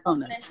fucking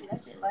phone up.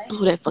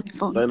 Blow that fucking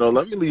phone I up. know.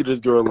 Let me leave this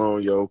girl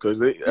alone, yo.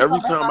 Because every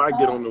time I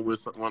get on it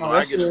with when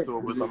I get into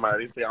it with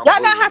somebody, they say I'm.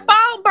 Y'all got her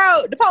phone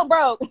broke. The phone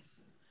broke.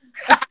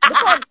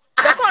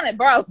 the phone is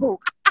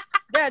broke.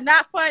 That's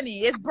not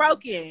funny. It's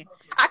broken.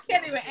 I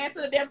can't even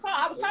answer the damn call.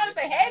 I was trying to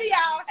say hey to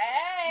y'all.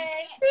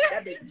 Hey.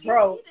 That bitch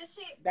broke.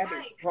 That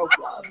bitch broke,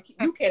 y'all.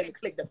 You can't even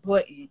click the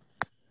button.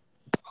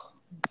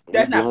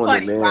 That's not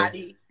funny,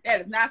 Roddy.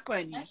 That is not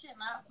funny. That shit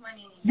not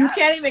funny. You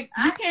can't even.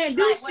 You can't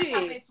do What shit.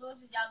 type of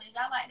influences y'all live?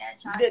 Y'all like that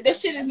child? This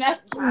shit is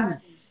not.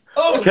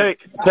 Okay,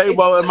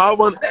 well, am I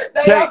one? I ain't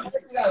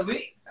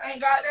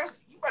got that.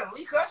 You better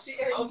leak her shit.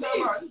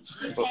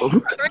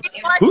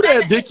 Who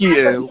that Dickie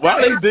in? Why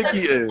they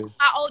Dickie in?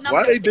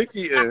 Why they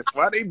Dickie in?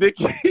 Why they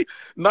Dickie?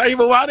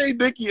 Naima, why they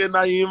Dickie in,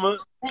 Naima?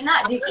 They're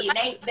not Dickie.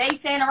 They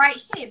saying the right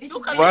shit, bitch.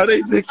 Why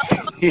they Dickie?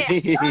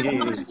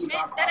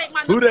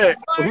 Who that?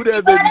 Who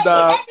that baby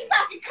doll?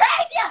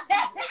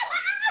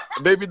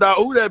 Baby doll?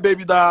 Who that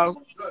baby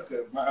doll?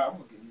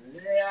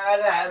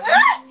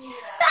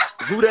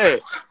 Who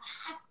that?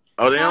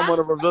 Oh, they don't want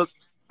to reveal.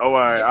 Oh, all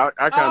right.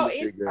 I kind of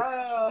think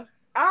that.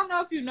 I don't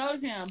know if you know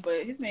him,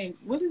 but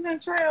what's his name?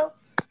 Trail?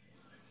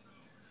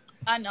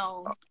 I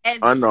know.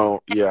 I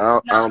know. Yeah,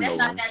 I don't know.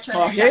 Not that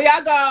Trail. Oh, here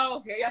y'all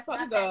go. Here y'all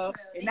fucking go.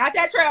 It's not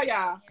that Trail,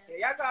 y'all. Here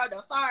y'all go.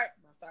 Don't start.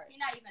 He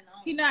not even know.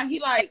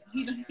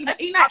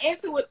 He not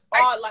into it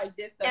all like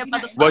this stuff.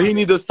 Well, he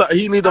need to start.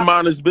 He need to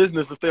mind his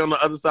business and stay on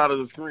the other side of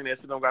the screen. That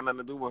shit don't got nothing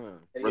to do with him.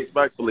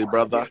 Respectfully,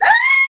 brother.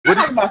 We're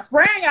talking about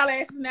spraying y'all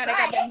asses now. They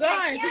got them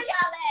guns.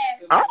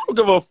 I don't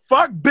give a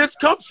fuck, bitch.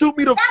 Come shoot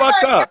me the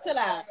fuck up. Chill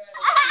out.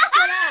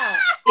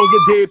 Go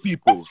get dead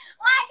people.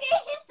 Why did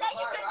he say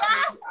you could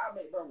die?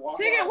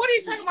 Tigger, what are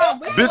you talking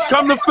about? Bitch,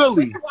 come to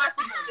Philly.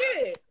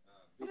 Shit.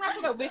 I'm not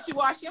talking about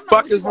wishy-washy.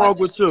 Fuck is wrong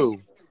with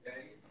you?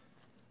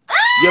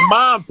 Your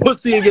mom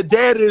pussy and your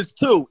dad is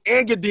too,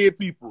 and your dead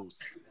peoples.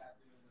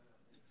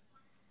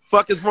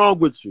 Fuck is wrong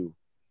with you?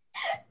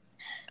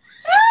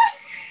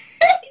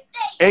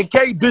 And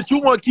Kate, bitch, you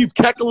want to keep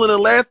cackling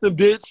and laughing,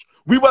 bitch.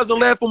 We wasn't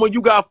laughing when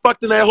you got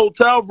fucked in that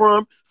hotel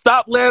room.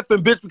 Stop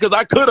laughing, bitch, because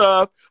I could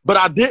have, but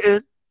I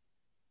didn't.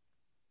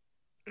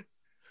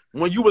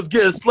 When you was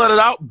getting slutted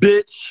out,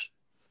 bitch,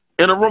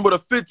 in a room with a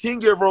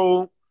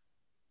 15-year-old,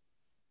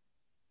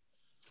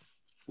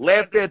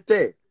 laughed at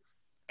that.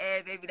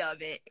 Hey, baby doll,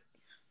 bitch.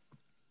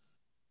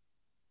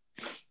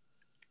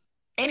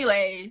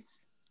 Anyways,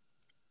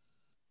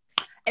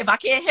 if I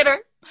can't hit her,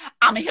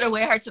 I'm gonna hit her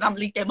where it hurts and I'm gonna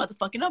leak that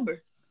motherfucking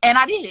number. And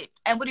I did.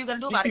 And what are you gonna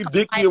do about it? She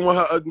dickying with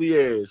her ugly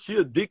ass. She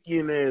a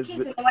dickying ass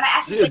bitch. When I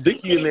asked She a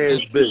dickying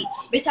ass bitch.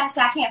 Bitch, I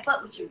said I can't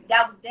fuck with you.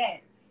 That was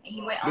that. And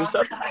he went on.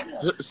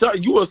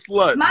 You a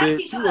slut, My bitch.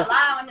 people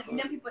lie on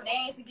them people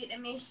names to get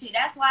them in shit.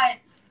 That's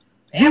why.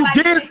 You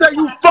did say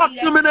you fucked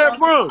them in that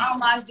room.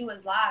 All I do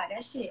is lie.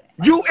 That shit.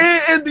 You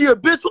in India,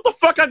 bitch. What the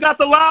fuck I got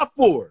to lie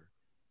for?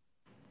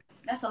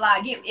 That's a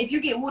lie. If you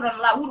get Wood on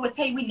the lie, Wood would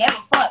tell you we never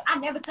fucked. I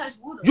never touched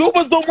Wood. You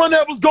was the one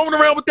that was going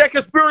around with that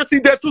conspiracy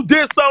that you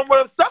did something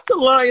with him. Such a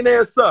lying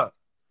ass up.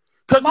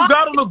 Because you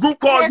got on the group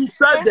call, you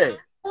said that.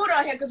 Wood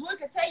on here, because Wood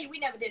could tell you we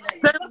never did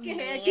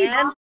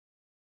that.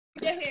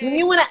 When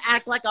you want to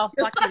act like a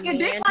fucking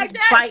man, like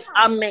that, fight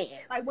a man.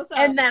 Like, what's up?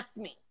 And that's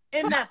me.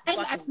 And that's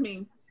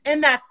me.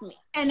 And that's me.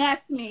 And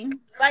that's me.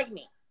 Fight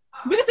me.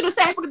 We can do the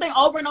same fucking thing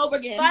over and over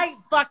again. Fight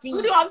fucking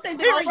we do all the same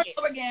thing over and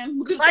over again.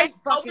 We can do the same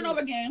over and over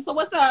again. So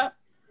what's up?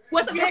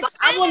 What's up? Bitch,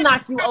 I will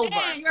knock you over.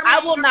 I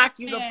will knock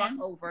you the fuck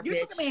over,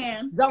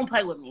 bitch. Don't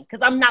play with me,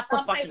 because I'm not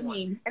the fucking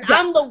one. And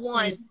I'm the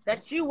one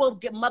that you will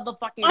get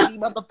motherfucking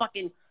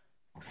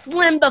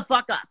slim the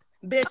fuck up.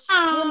 Bitch,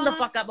 slim the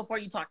fuck up before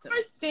you talk to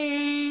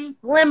me.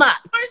 Slim up.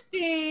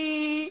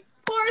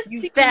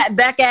 You fat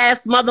back ass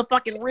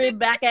motherfucking rib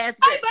back ass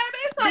bitch.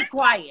 Be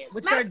quiet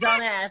with your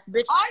dumb ass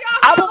bitch.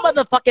 I will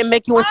motherfucking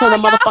make you into the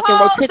motherfucking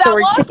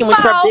rotisserie chicken with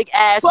your big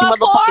ass. You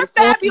motherfucking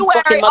funky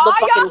fucking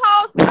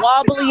motherfucking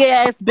wobbly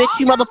ass bitch.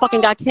 You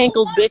motherfucking got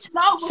cankles bitch.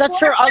 Shut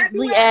your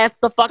ugly ass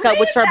the fuck up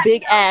with your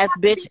big ass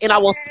bitch, and I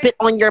will spit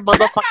on your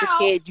motherfucking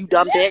head, you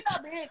dumb bitch.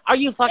 Are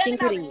you fucking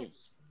kidding me?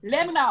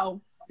 Let me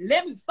know.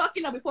 Let me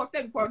fucking know before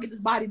I get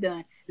this body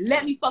done.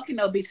 Let me fucking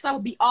know, bitch, because I will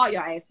beat all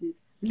your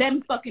asses. Let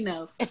me fucking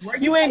know.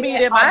 You ain't beat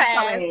it, my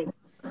ass.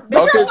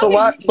 Okay, so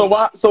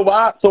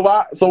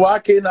why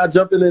can't I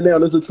jump in there?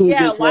 This is two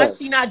against one. Yeah, why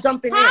she not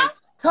jumping in?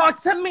 Talk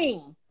to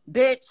me,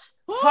 bitch.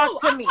 Talk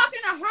to me. I'm talking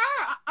to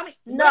her. I mean,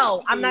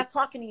 no, I'm not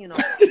talking to you no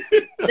more.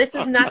 This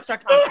is not your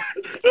content.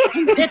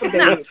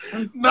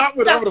 It's not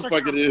whatever the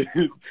fuck it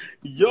is.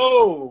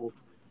 Yo,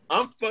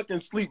 I'm fucking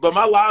sleep, but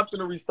my live's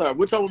gonna restart.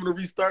 Which one want me to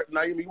restart?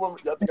 Naima,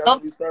 y'all think I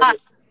should restart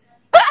it?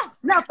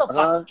 Not the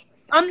fuck.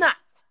 I'm not.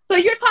 So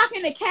you're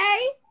talking to Kay?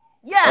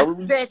 Yes,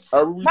 bitch.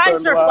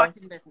 Mind your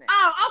fucking business.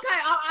 Oh, okay.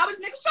 I was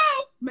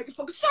making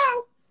fucking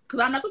show,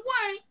 because I'm not the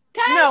one.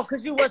 Kay? No,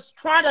 because you was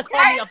trying to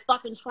call me a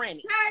fucking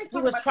tranny.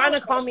 You was trying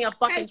to call me a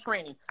fucking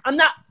tranny. I'm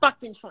not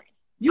fucking tranny.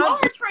 You are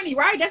a tranny,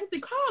 right? That's what you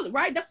call it,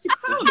 right? That's what you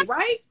call it,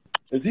 right?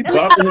 Is he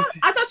bopping his...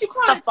 I thought you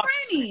called it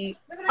tranny.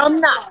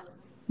 I'm not.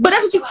 But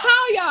that's what you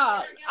call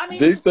y'all. I mean,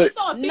 They say...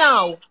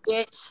 No,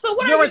 bitch. So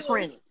what You're are a you?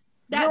 tranny.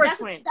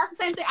 That's the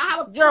same thing. I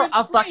have a You're a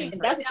friend. fucking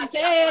That's what she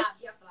says.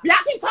 Y'all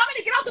keep telling me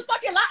to get off the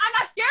fucking line. I'm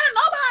not scared of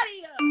nobody.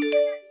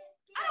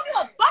 I don't give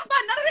a fuck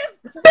about none of this.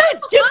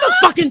 Bitch, give the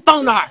fucking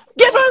phone to her.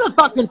 Give her the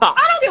fucking phone.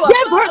 I don't give a Give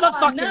fuck her the about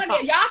fucking none of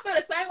phone. it. Y'all feel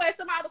the same way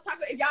somebody was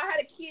talking. If y'all had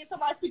a kid,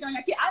 somebody speaking on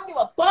your kid. I don't give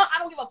a fuck. I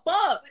don't give a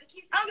fuck.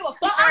 I don't give a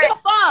fuck. I don't give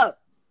a fuck.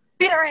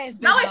 Beat her ass.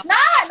 No, it's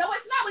not. No,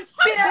 it's not.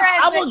 Beat her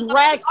ass. I was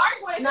ragged.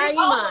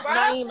 Nyema.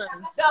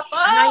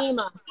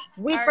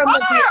 We from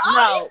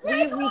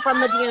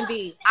the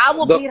DMV. I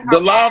will beat her. The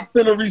live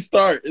finna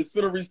restart. It's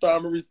finna restart.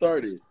 I'm gonna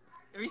restart it.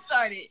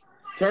 Restart it.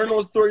 Turn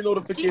on story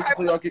notifications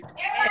so y'all can...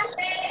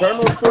 Turn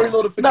on story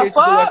notifications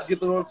so y'all can get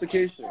the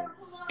notification.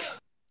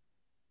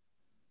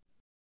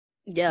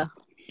 Yeah.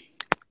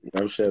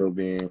 I'm shadow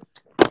banned.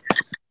 I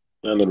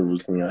know the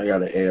routine. I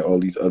gotta add all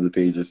these other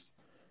pages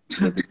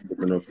so that they can get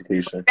the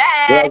notification.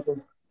 Bad.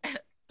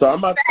 So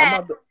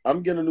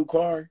I'm getting a new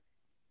car.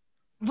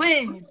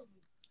 When?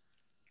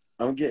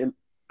 I'm getting...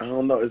 I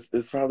don't know.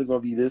 It's probably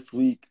gonna be this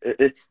week.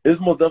 It's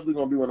most definitely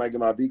gonna be when I get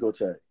my Bigo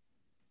check.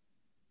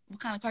 What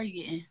kind of car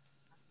you getting?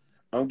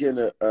 I'm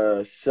getting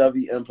a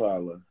Chevy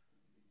Impala.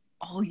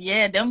 Oh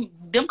yeah, them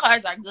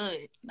cars are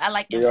good. I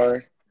like them. They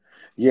are.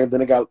 Yeah,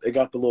 then it got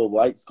the little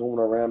lights going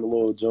around the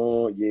little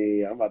joint.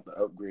 Yeah, I'm about to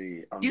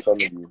upgrade. I'm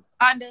telling you.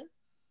 Honda.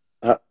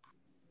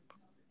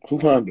 Who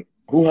Honda?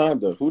 Who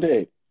Honda? Who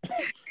that? I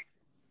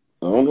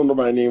don't know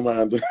nobody named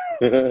Honda.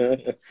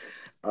 I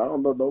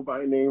don't know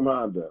nobody named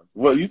Honda.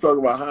 What you talking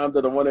about?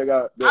 Honda, the one that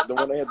got the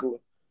one that had the...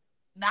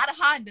 Not a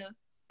Honda.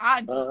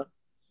 Honda.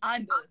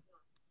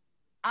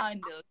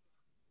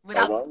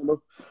 Without... I don't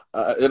know.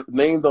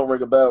 Name don't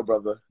ring a bell,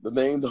 brother. The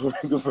name don't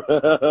ring a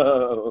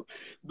bell.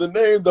 The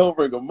name don't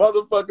ring a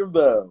motherfucking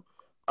bell.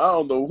 I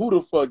don't know who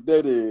the fuck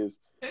that is.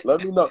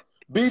 Let me know.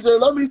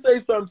 BJ, let me say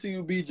something to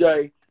you,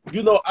 BJ.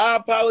 You know, I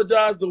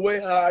apologize the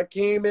way how I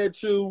came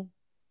at you.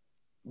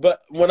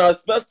 But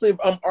especially if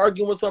I'm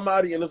arguing with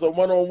somebody and it's a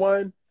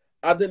one-on-one,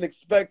 I didn't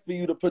expect for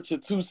you to put your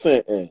 2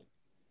 cents in.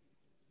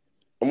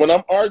 And when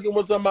I'm arguing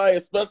with somebody,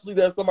 especially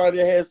that somebody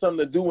that has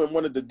something to do and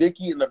wanted the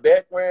dicky in the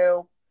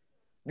background,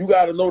 you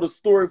got to know the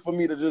story for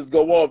me to just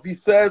go off. He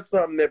says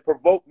something that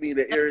provoked me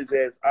to air his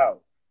ass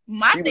out.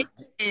 My thing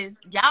is,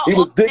 y'all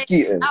always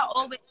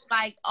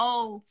like,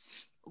 oh,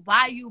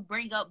 why you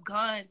bring up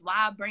guns?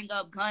 Why I bring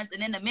up guns?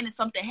 And then the minute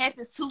something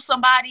happens to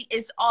somebody,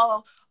 it's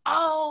all,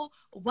 oh,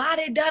 why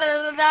they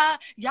da-da-da-da-da?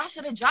 Y'all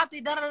should have dropped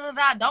it,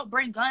 da-da-da-da-da. Don't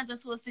bring guns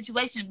into a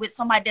situation with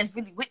somebody that's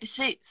really with the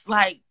shits.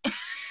 Like,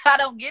 I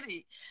don't get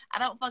it. I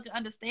don't fucking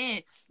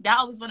understand. Y'all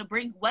always want to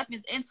bring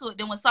weapons into it.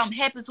 Then when something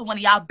happens to one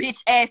of y'all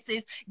bitch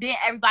asses, then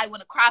everybody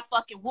want to cry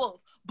fucking wolf.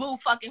 Boo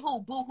fucking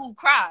who? Boo who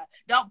cry.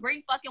 Don't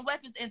bring fucking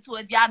weapons into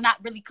it if y'all not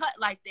really cut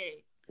like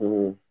that.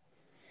 You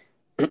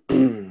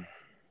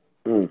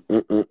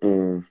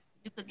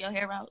took your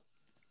hair out.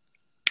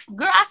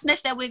 Girl, I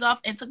snatched that wig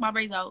off and took my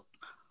braids out.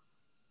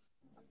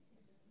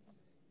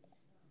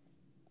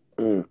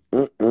 I'm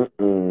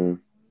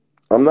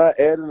not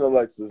adding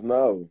Alexis.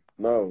 No.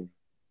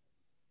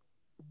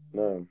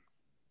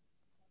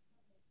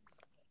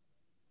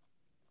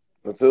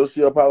 Until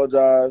she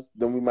apologized,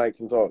 then we might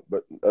can talk.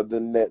 But other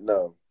than that,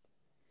 no.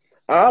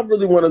 I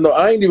really want to know.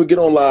 I ain't even get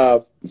on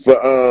live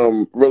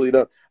for really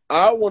done.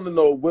 I want to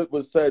know what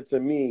was said to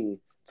me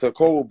to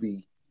Kobe,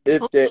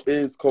 if that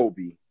is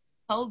Kobe.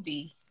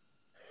 Kobe.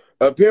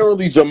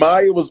 Apparently,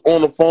 Jemiah was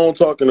on the phone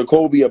talking to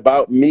Kobe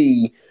about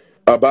me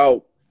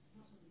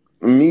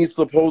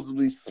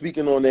supposedly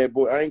speaking on that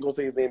boy. I ain't gonna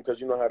say his name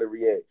because you know how to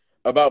react.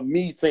 About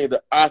me saying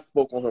that I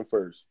spoke on him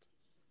first.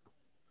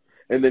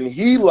 And then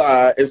he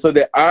lied and said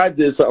that I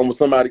did something with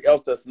somebody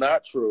else that's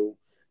not true.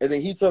 And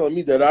then he telling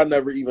me that I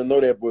never even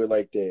know that boy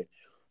like that.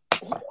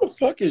 Who the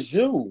fuck is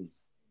you?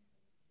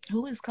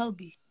 Who is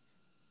Kobe?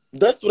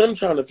 That's what I'm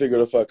trying to figure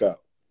the fuck out.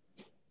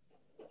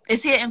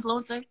 Is he an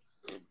influencer?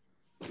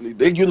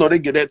 They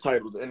get that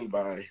title to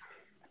anybody.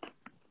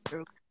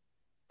 True.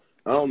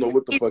 I don't know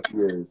what the fuck he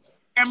is.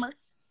 Instagrammer?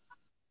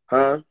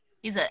 Huh?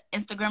 He's an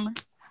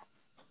Instagrammer?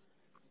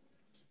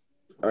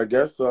 I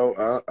guess so.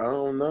 I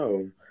don't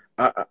know.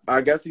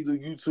 I guess he do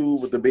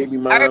YouTube with the baby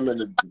mom and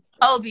the...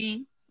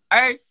 Kobe.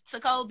 Earth to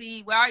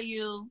Kobe. Where are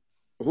you?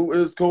 Who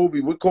is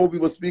Kobe? What Kobe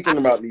was speaking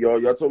about me,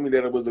 y'all? Y'all told me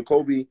that it was a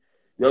Kobe.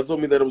 Y'all told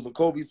me that it was a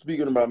Kobe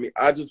speaking about me.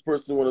 I just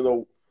personally want to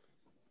know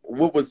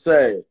what was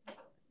said.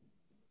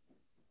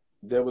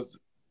 Where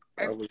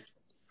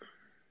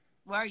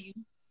are you?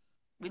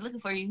 We looking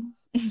for you.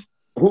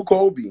 Who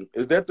Kobe?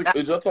 Is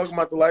y'all talking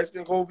about the light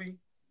skin Kobe?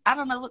 I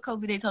don't know what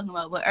Kobe they talking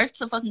about, but Earth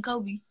to fucking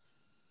Kobe.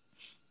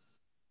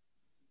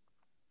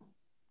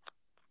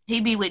 He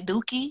be with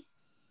Dookie.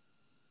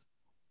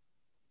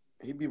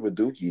 He be with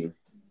Dookie.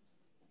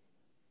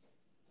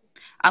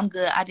 I'm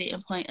good. I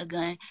didn't point a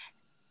gun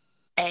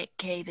at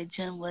K. The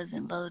gym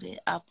wasn't loaded.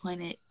 I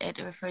pointed at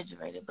the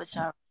refrigerator, but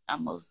y'all, I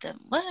most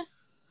definitely... What?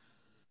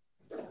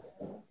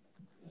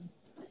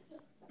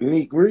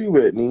 Neek, where you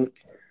at,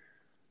 Neek?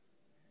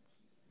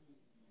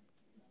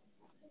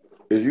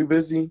 Is you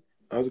busy?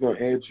 I was gonna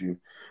add you,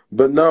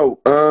 but no.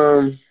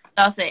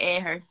 Y'all said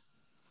add her.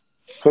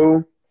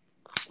 Who?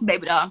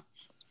 Baby doll.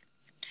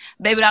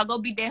 Baby doll, go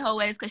beat that hoe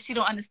ass because she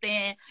don't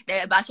understand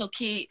that about your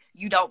kid.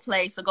 You don't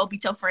play, so go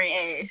beat your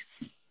friend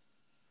ass,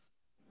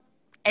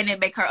 and then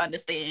make her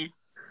understand.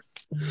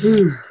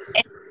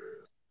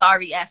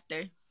 Sorry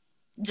after.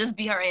 Just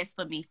be her ass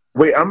for me.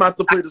 Wait, I'm about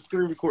to play the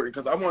screen recording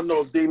because I want to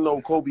know if they know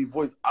Kobe's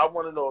voice. I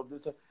want to know if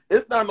this.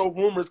 It's not no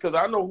rumors because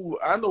I know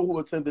who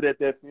attended at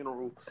that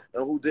funeral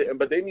and who didn't.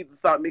 But they need to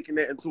stop making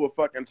that into a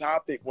fucking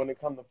topic when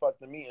it comes to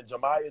fucking me and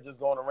Jemiah just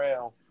going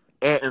around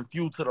adding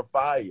fuel to the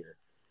fire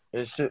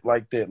and shit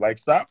like that. Like,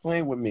 stop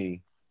playing with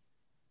me.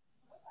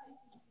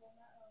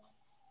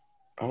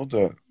 Hold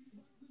up.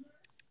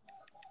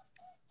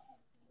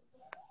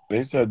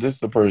 They said this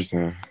the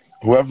person.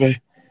 Whoever.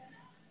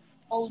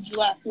 Old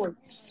July 4th.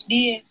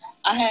 Then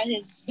I had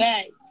his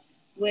bag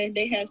when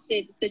they had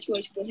said the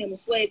situation with him and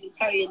Sway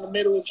probably in the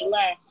middle of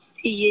July.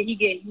 He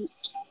get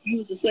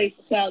used the Sway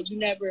for child. You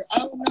never. I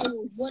don't know. It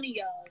was one of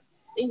y'all.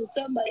 It was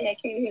somebody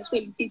that came here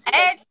Sway people.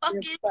 Hey,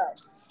 fucking.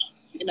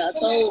 And I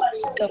told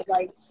them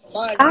like,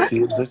 See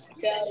this?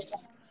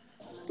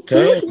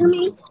 Can you hear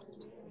me?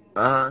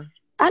 I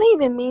didn't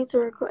even mean to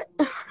request.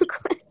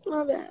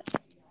 My bad.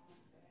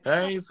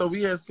 Hey, so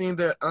we had seen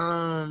that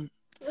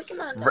Look at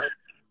my nose.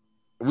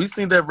 we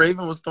seen that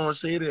Raven was throwing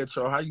shade at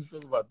y'all. How you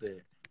feel about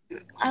that?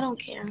 I don't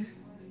care.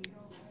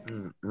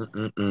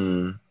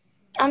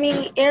 I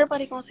mean,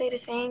 everybody gonna say the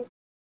same.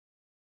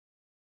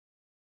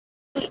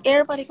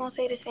 Everybody gonna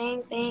say the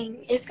same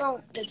thing.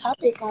 The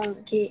topic gonna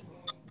get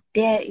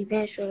dead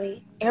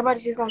eventually.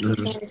 Everybody just gonna keep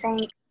saying the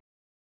same.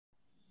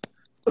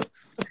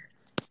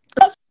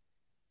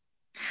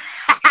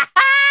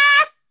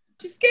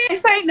 She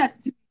ain't say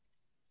nothing.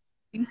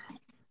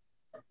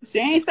 She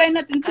ain't say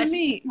nothing to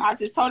me. I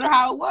just told her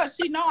how it was.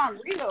 She know I'm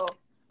real.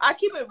 I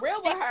keep it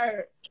real with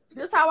her.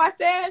 This how I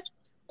said.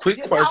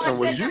 Quick question: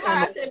 Was you on?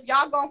 I said, if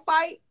y'all gonna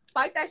fight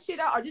that shit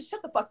out, or just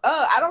shut the fuck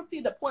up. I don't see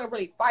the point of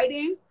really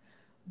fighting.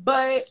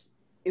 But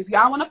if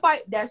y'all want to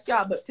fight, that's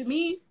y'all. But to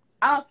me,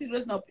 I don't see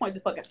there's no point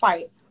to fucking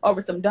fight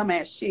over some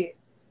dumbass shit.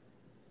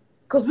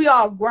 Cause we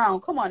all grown.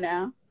 Come on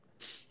now.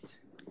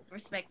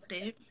 Respect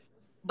it.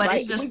 But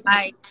like, it's just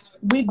like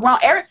we grown.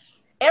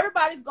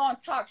 Everybody's gonna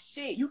talk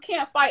shit. You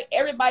can't fight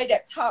everybody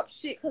that talks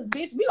shit. Cause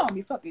bitch, we gonna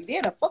be fucking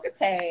dead a fucking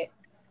tag.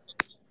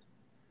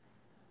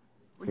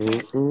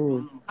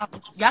 Y'all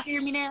can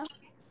hear me now?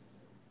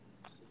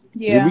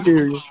 Yeah, we can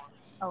hear you.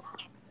 Oh.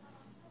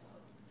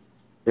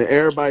 And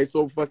everybody's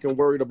so fucking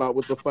worried about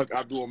what the fuck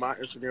I do on my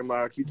Instagram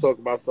live. I keep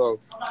talking about something.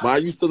 Why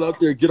you still out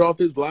there? Get off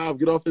his live.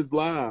 Get off his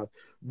live.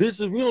 Bitch,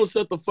 if you don't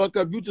shut the fuck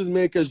up, you just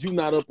mad because you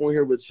not up on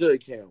here with your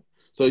account.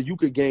 So you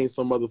could gain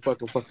some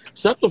motherfucking fun.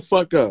 Shut the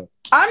fuck up.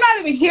 I'm not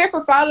even here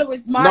for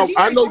followers, No,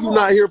 I know you're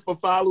not here for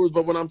followers,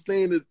 but what I'm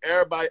saying is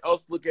everybody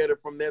else look at it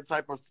from that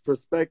type of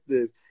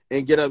perspective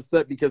and get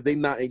upset because they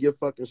not in your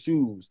fucking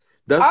shoes.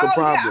 That's the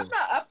problem. Yeah, I'm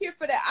not up here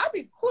for that. I'll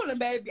be cooling,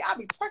 baby. I'll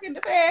be twerking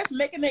this ass,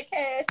 making that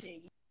cash.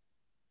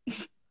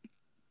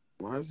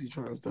 Why is he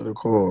trying to start a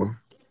call?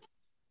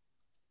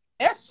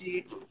 That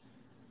shit.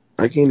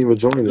 I can't even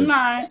join it.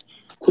 Nah.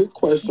 Quick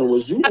question: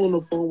 was you on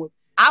the phone with?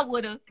 I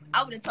would have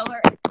told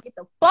her get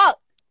the fuck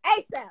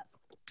ASAP.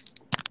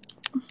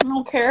 I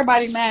don't care.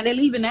 Everybody mad. They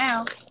leaving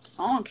now.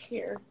 I don't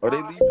care. Are they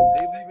leaving?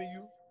 They leaving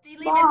you? She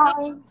leaving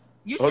too.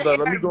 You Hold should on,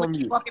 let me go on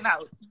mute. Walking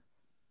out.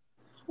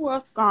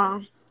 What's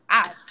gone?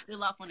 I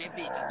still off on that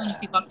bitch as soon as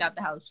she walked out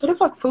the house. What the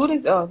fuck food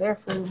is? Oh, their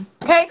food.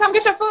 Hey, come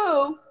get your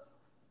food.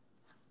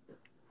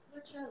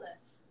 What's your left?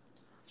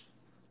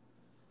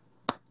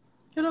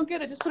 You don't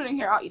get it. Just put it in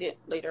here. I'll eat it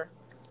later.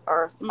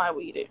 Or somebody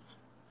will eat it.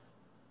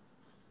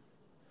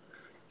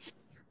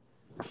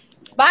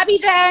 Bye,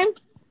 BJ.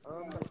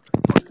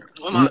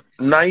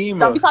 Nyema.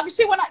 Don't be talking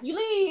shit when you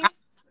leave.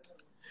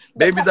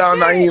 Baby doll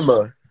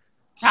Nyema.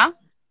 Huh?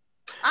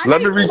 I'm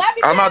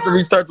about to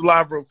restart the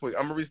live real quick.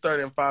 I'm gonna restart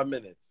it in 5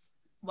 minutes.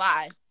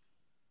 Why?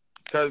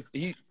 Because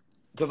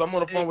I'm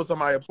on the phone with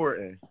somebody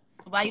important.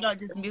 Why you don't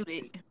just mute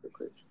it?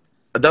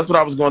 That's what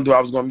I was gonna do.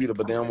 I was gonna mute it,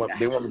 but they want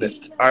me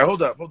to. All right,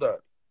 hold up.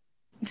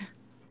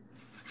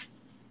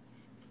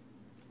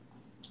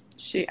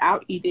 Shit,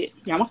 I'll eat it.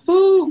 Y'all want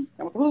food?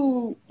 Y'all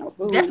want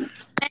food? That's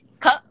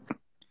cup.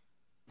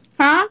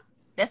 Huh?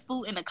 That's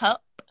food in a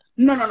cup.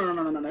 No.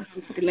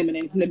 It's fucking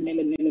lemonade.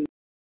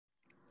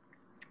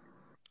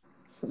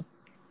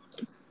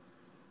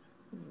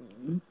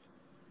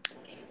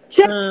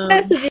 Check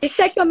messages.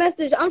 Check your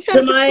message. I'm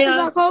trying to see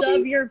about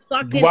Kobe.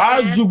 Why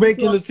are you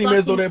making it seem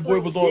as though that boy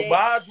was on?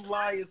 Why are you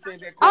lying saying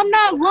that? I'm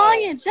not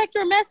lying. Check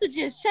your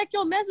messages.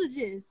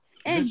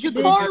 And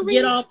Jakari,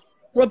 get off.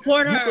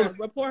 Report her.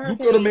 You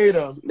could have made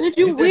him. Bitch,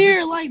 you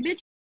weird. Like, bitch.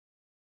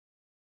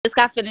 Just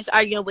got finished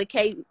arguing with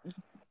Kate,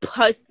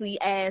 pussy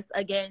ass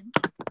again.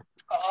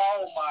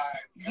 Oh my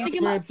God.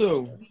 You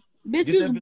too. Bitch, you